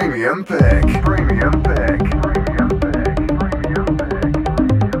pick. Premium pick. Premium pick.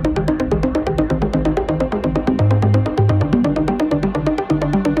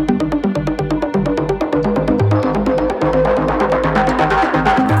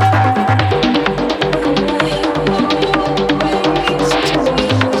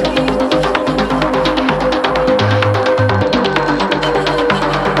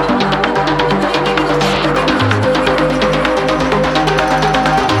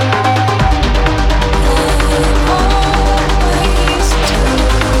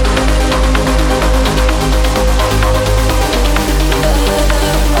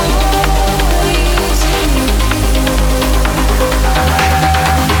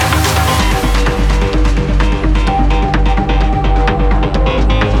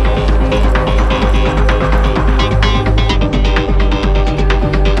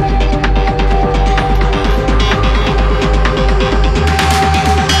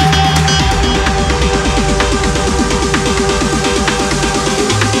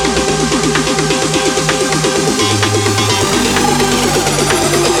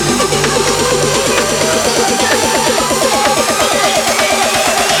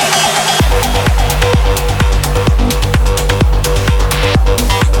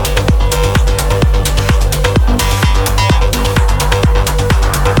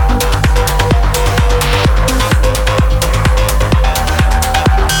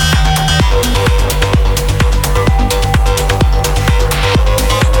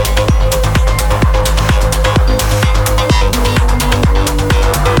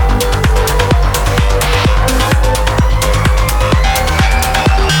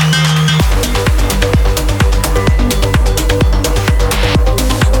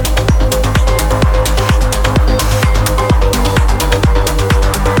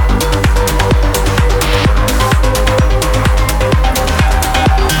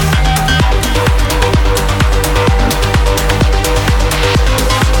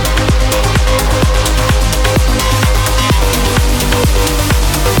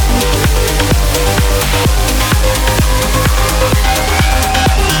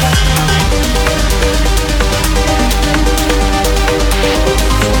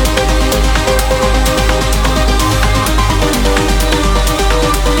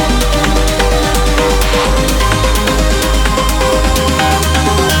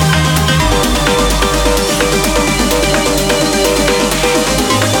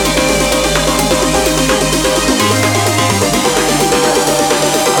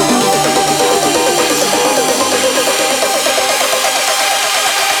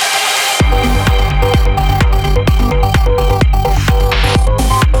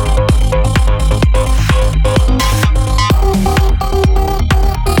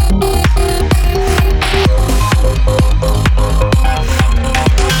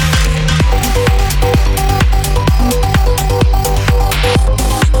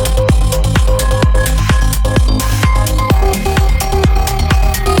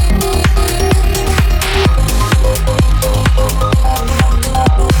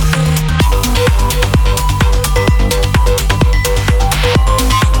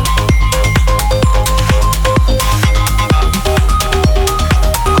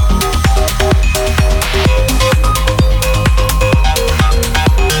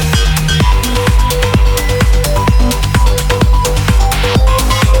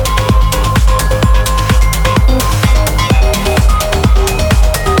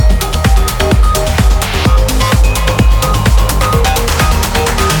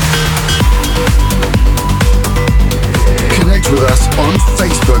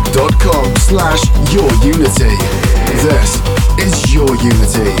 facebook.com/yourunity. This is Your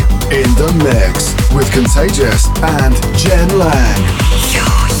Unity in the mix with Contagious and Jem Lang.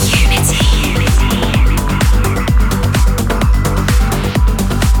 Your Unity.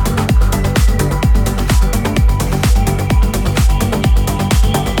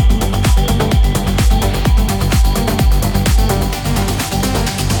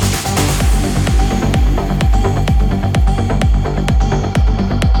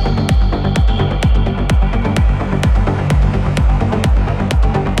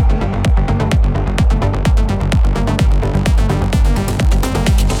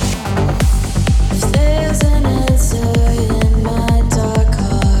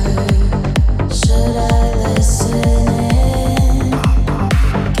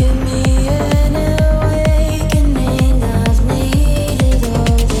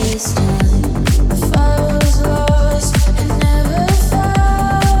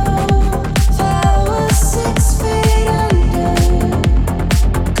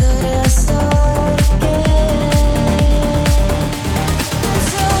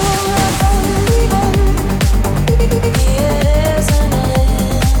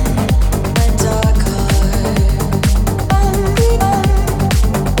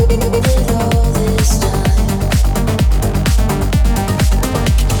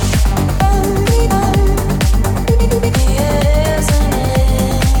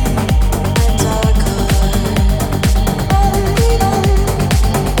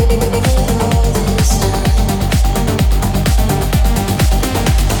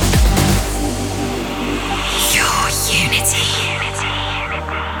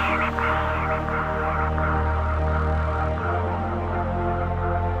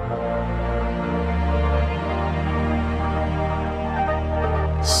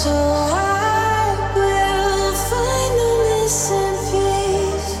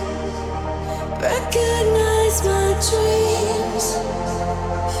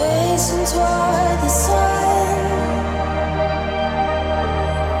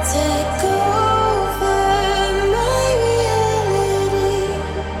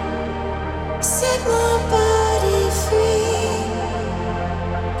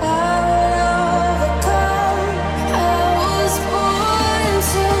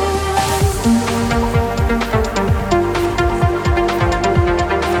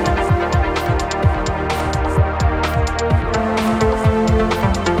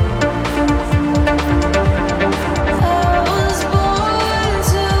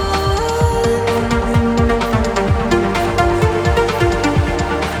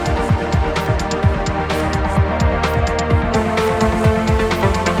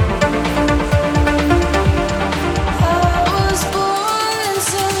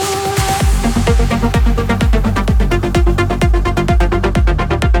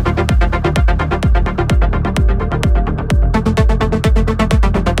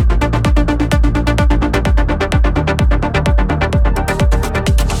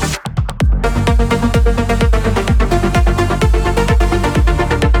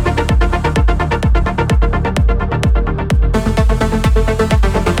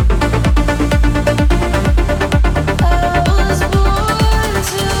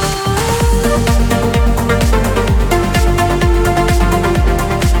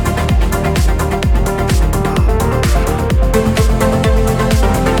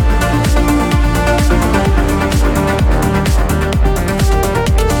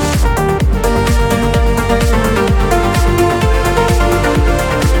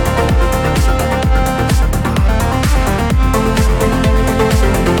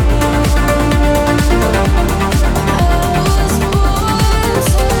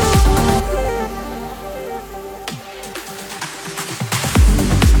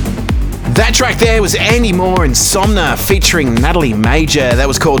 That track there was Andy Moore and Somna featuring Natalie Major. That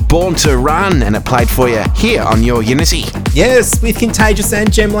was called Born to Run, and it played for you here on Your Unity. Yes, with Contagious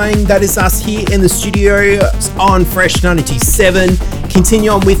and Jem Lang, that is us here in the studio on Fresh 92.7.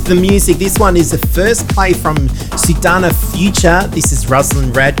 Continue on with the music. This one is the first play from Sudana Future. This is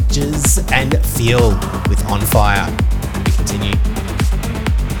Ruslan Radges and Feel with On Fire. We continue.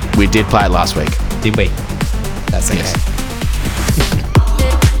 We did play it last week. Did we? That's okay. Yes.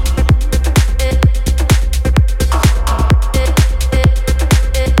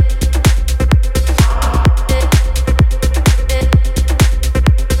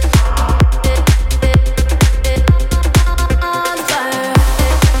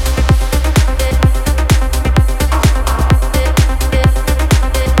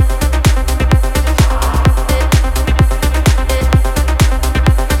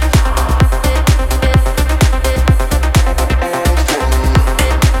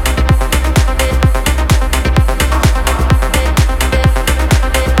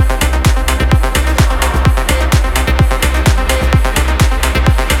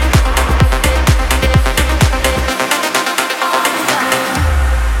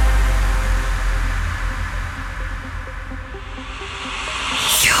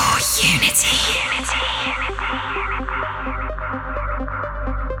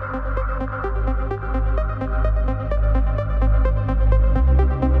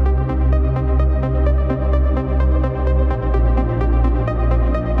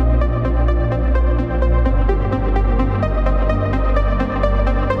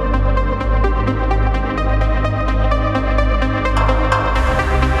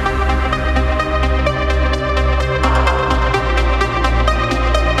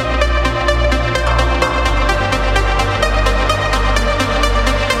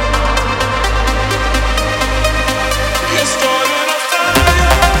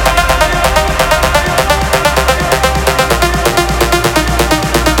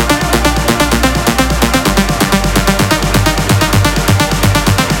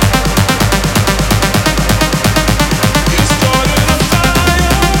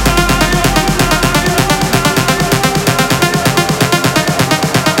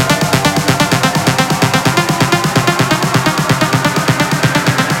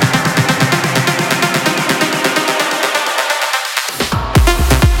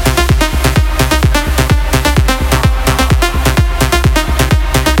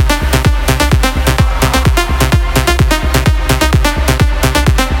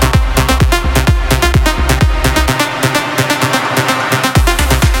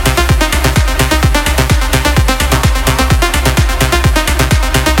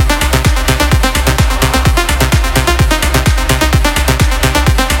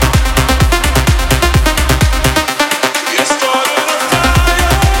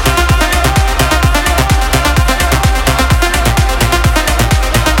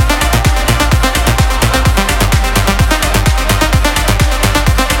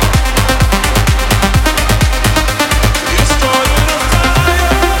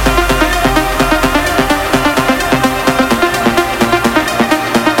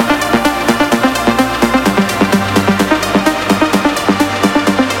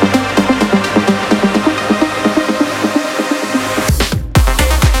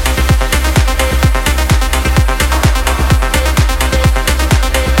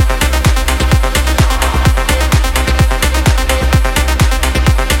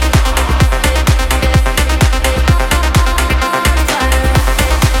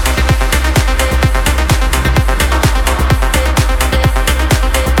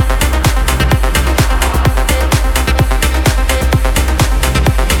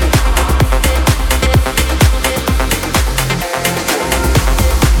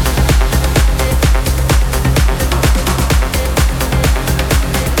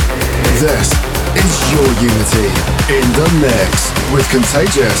 the mix with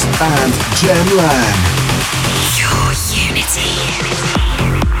Contagious and Jem Lang. Your unity.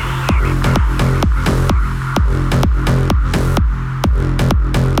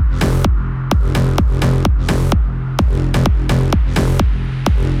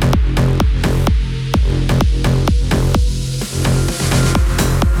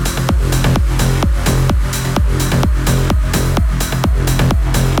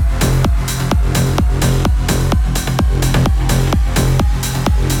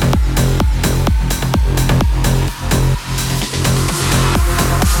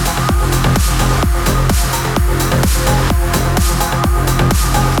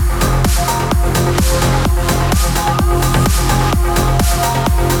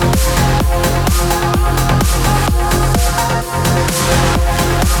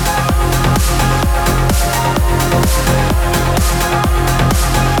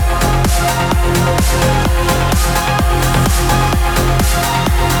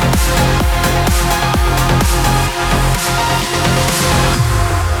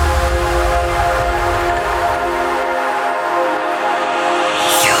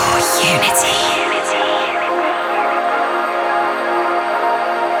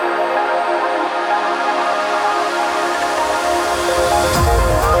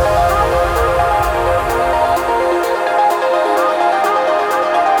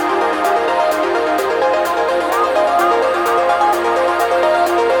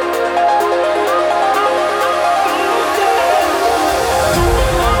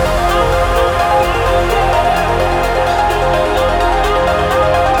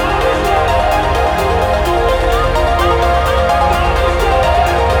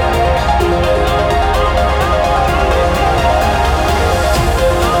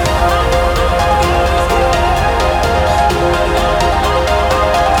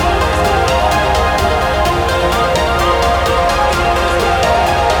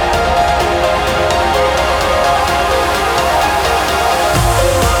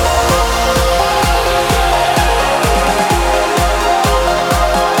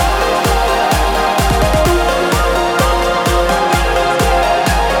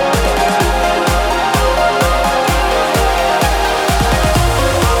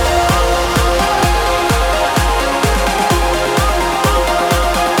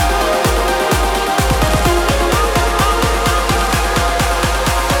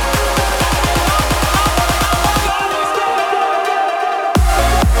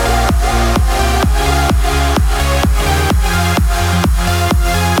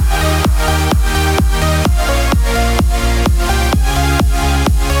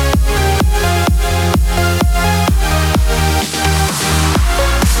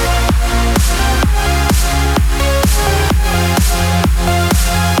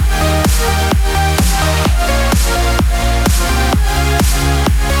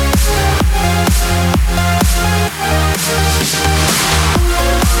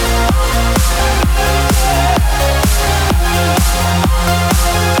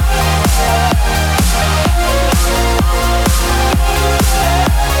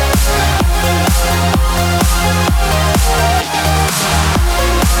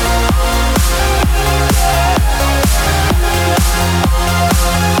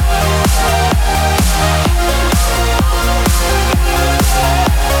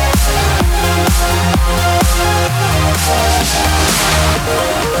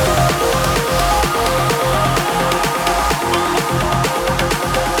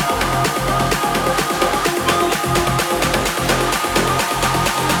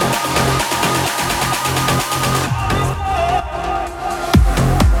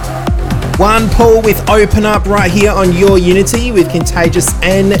 One Paul with Open Up right here on Your Unity with Contagious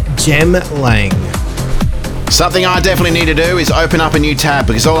and Jem Lang. Something I definitely need to do is open up a new tab,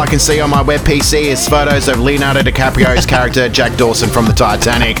 because all I can see on my web PC is photos of Leonardo DiCaprio's character Jack Dawson from the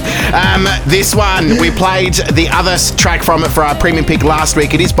Titanic. This one, we played the other track from it for our premium pick last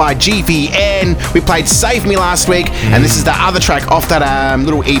week. It is by GVN. We played Save Me last week, and this is the other track off that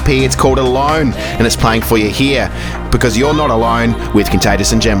little EP. It's called Alone, and it's playing for you here, because you're not alone with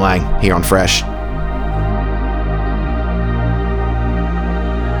Contagious and Jem Lang here on Fresh.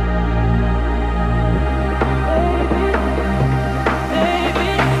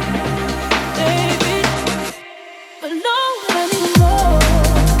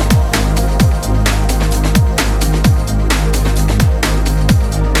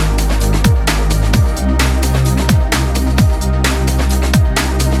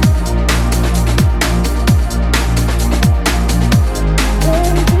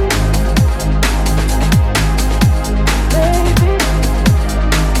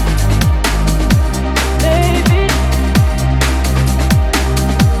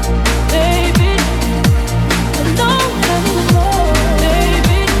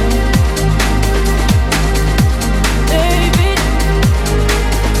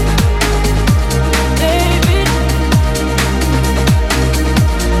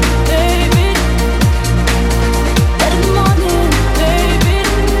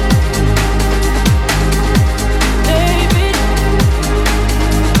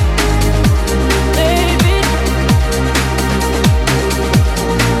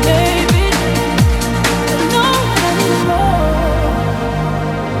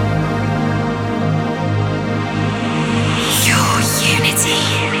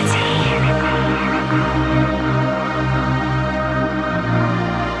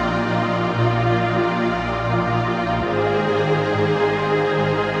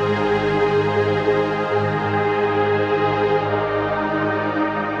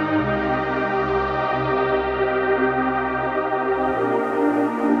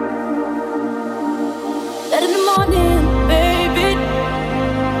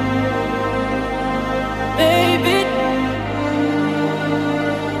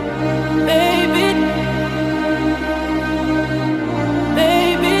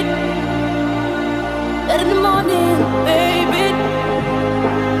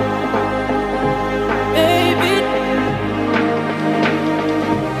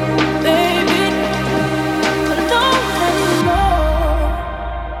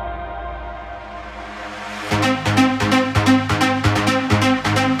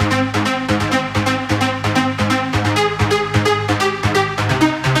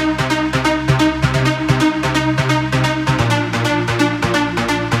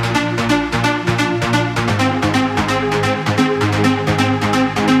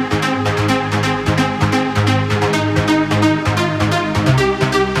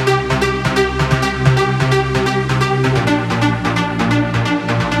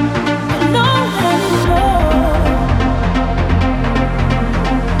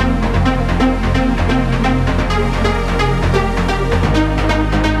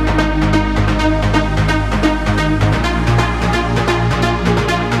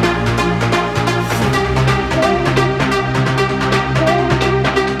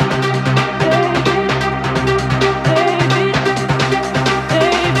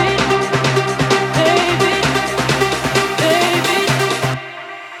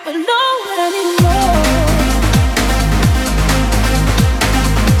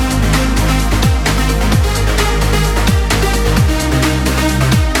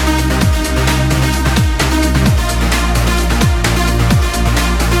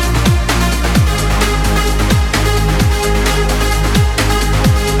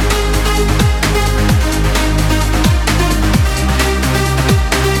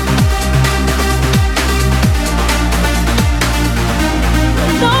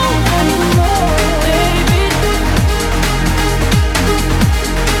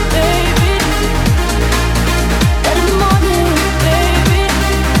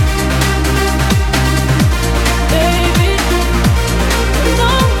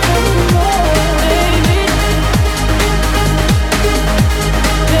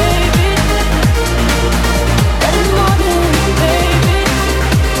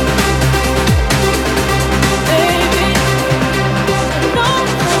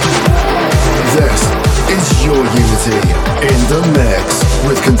 Unity in the mix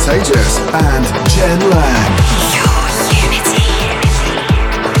with Contagious and Jem Lang.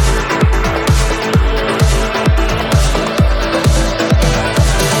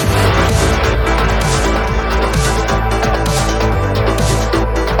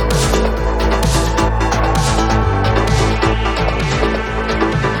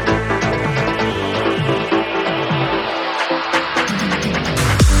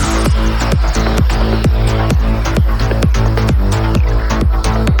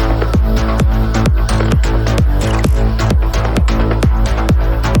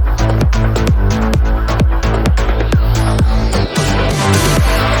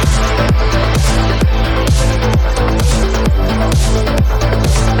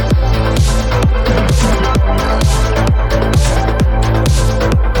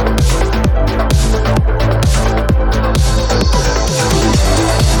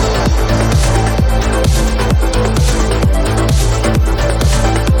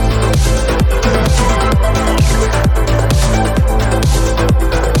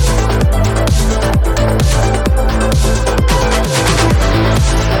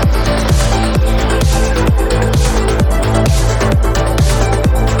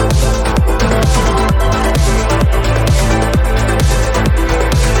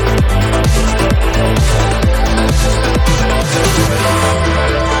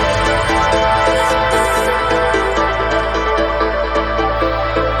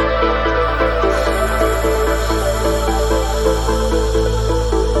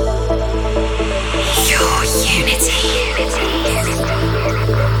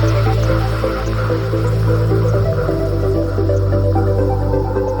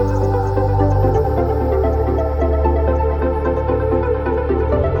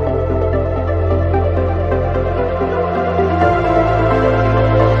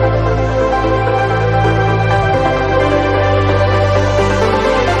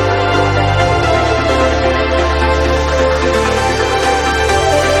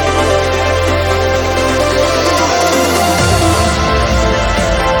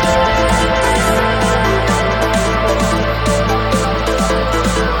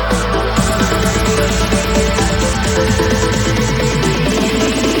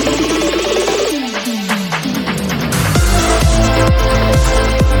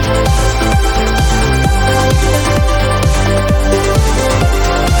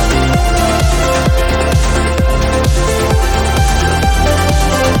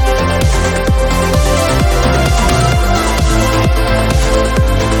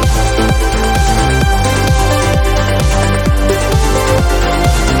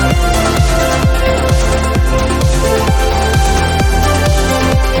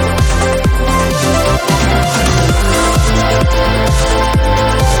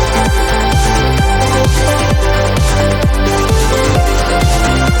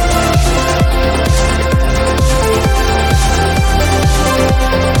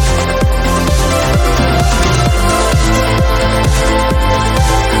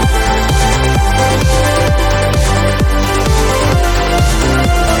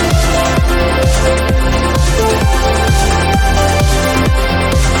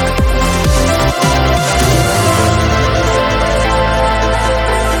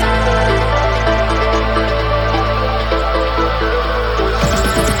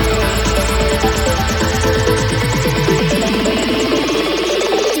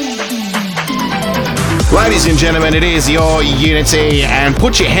 Ladies and gentlemen, it is your Unity, and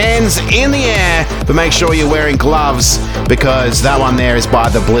put your hands in the air, but make sure you're wearing gloves, because that one there is by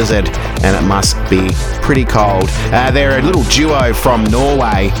the Blizzard, and it must be pretty cold. They're a little duo from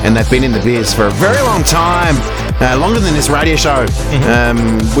Norway, and they've been in the biz for a very long time, longer than this radio show.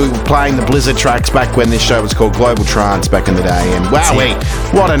 We were playing the Blizzard tracks back when this show was called Global Trance back in the day, and wowee,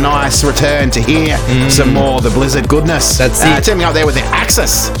 what a nice return to hear some more of the Blizzard goodness. That's it. Teaming up there with the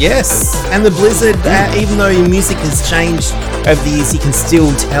Axis. Yes, and the Blizzard, even though your music has changed over the years, you can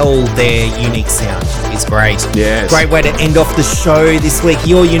still tell their unique sound. It's great. Yes. Great way to end off the show this week.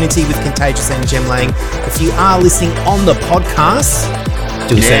 Your Unity with Contagious and Jem Lang. If you are listening on the podcast,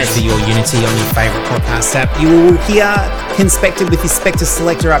 do a search for Your Unity on your favourite podcast app. You will hear Conspected with his Spectre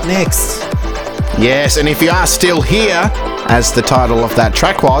Selector up next. Yes, and if you are still here, as the title of that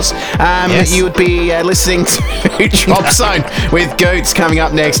track was, you would be listening to Drop Zone with Goots coming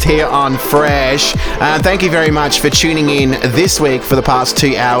up next here on Fresh. Thank you very much for tuning in this week for the past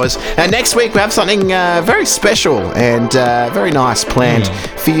 2 hours. Next week we have something very special and very nice planned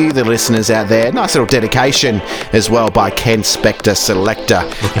for you, the listeners out there. Nice little dedication as well by Ken Spectre Selector.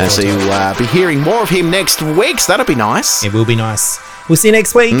 So you'll be hearing more of him next week, so that'll be nice. It will be nice. We'll see you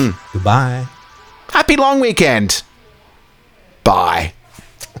next week. Goodbye. Happy long weekend. Bye.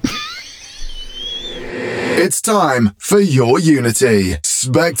 It's time for your Unity.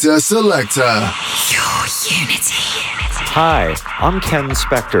 Spectre Selector. Your Unity. Hi, I'm Ken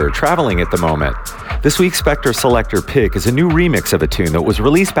Spectre, traveling at the moment. This week's Spectre Selector pick is a new remix of a tune that was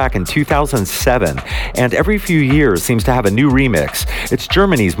released back in 2007, and every few years seems to have a new remix. It's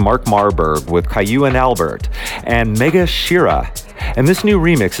Germany's Mark Marburg with Caillou and Albert, and Mega Shira. And this new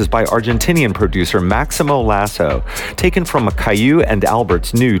remix is by Argentinian producer Maximo Lasso, taken from Caillou and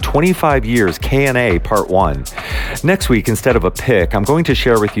Albert's new 25 Years K&A Part 1. Next week, instead of a pick, I'm going to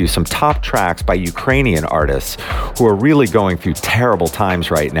share with you some top tracks by Ukrainian artists who are really going through terrible times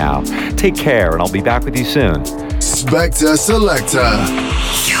right now. Take care, and I'll be back with you soon. Spectre Selector.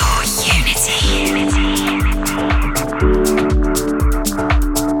 Your Unity.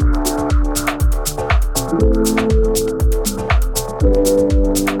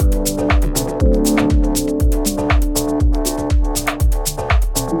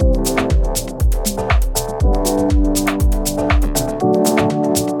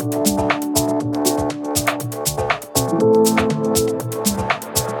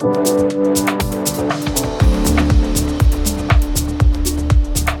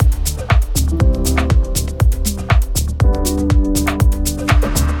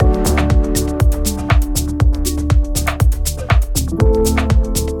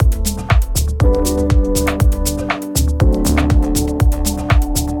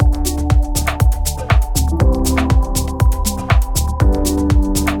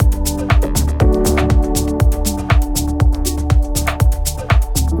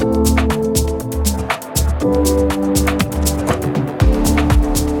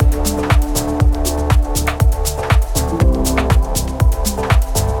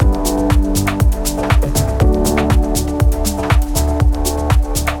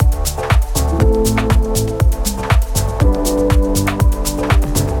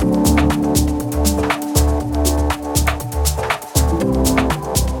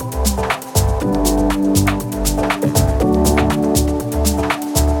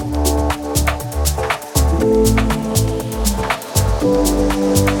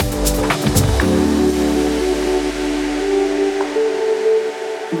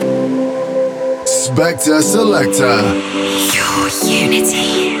 Spectre Selector. Your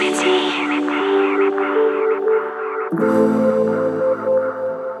Unity.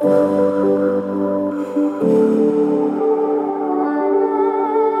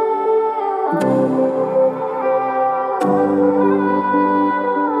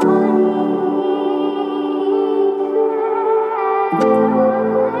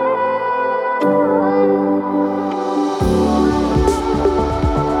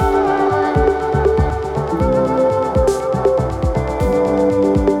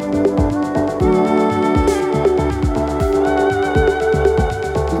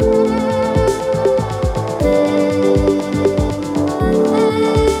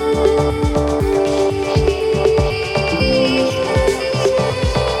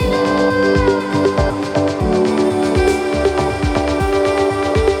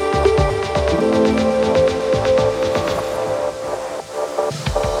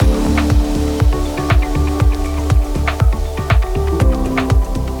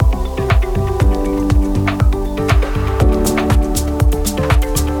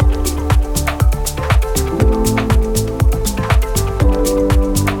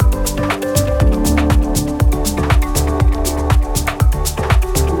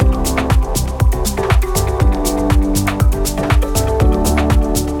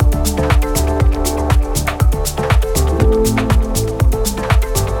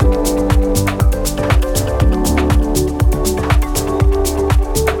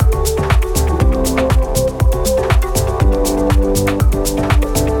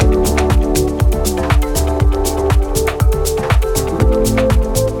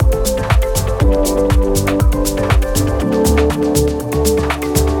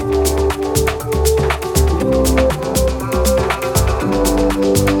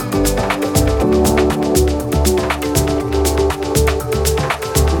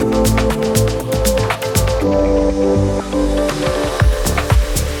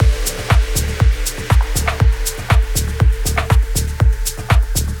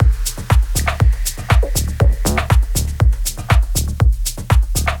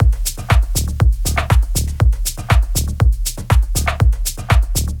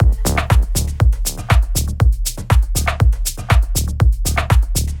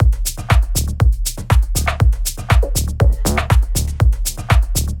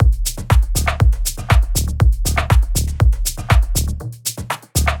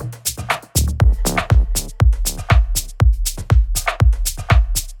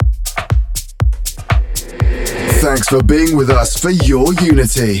 for being with us for Your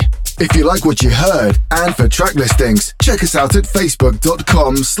Unity. If you like what you heard and for track listings, check us out at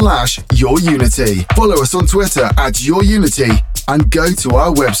facebook.com/YourUnity. Follow us on Twitter at YourUnity and go to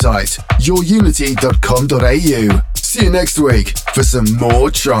our website, yourunity.com.au. See you next week for some more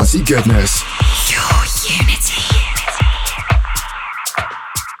charty goodness. Your Unity.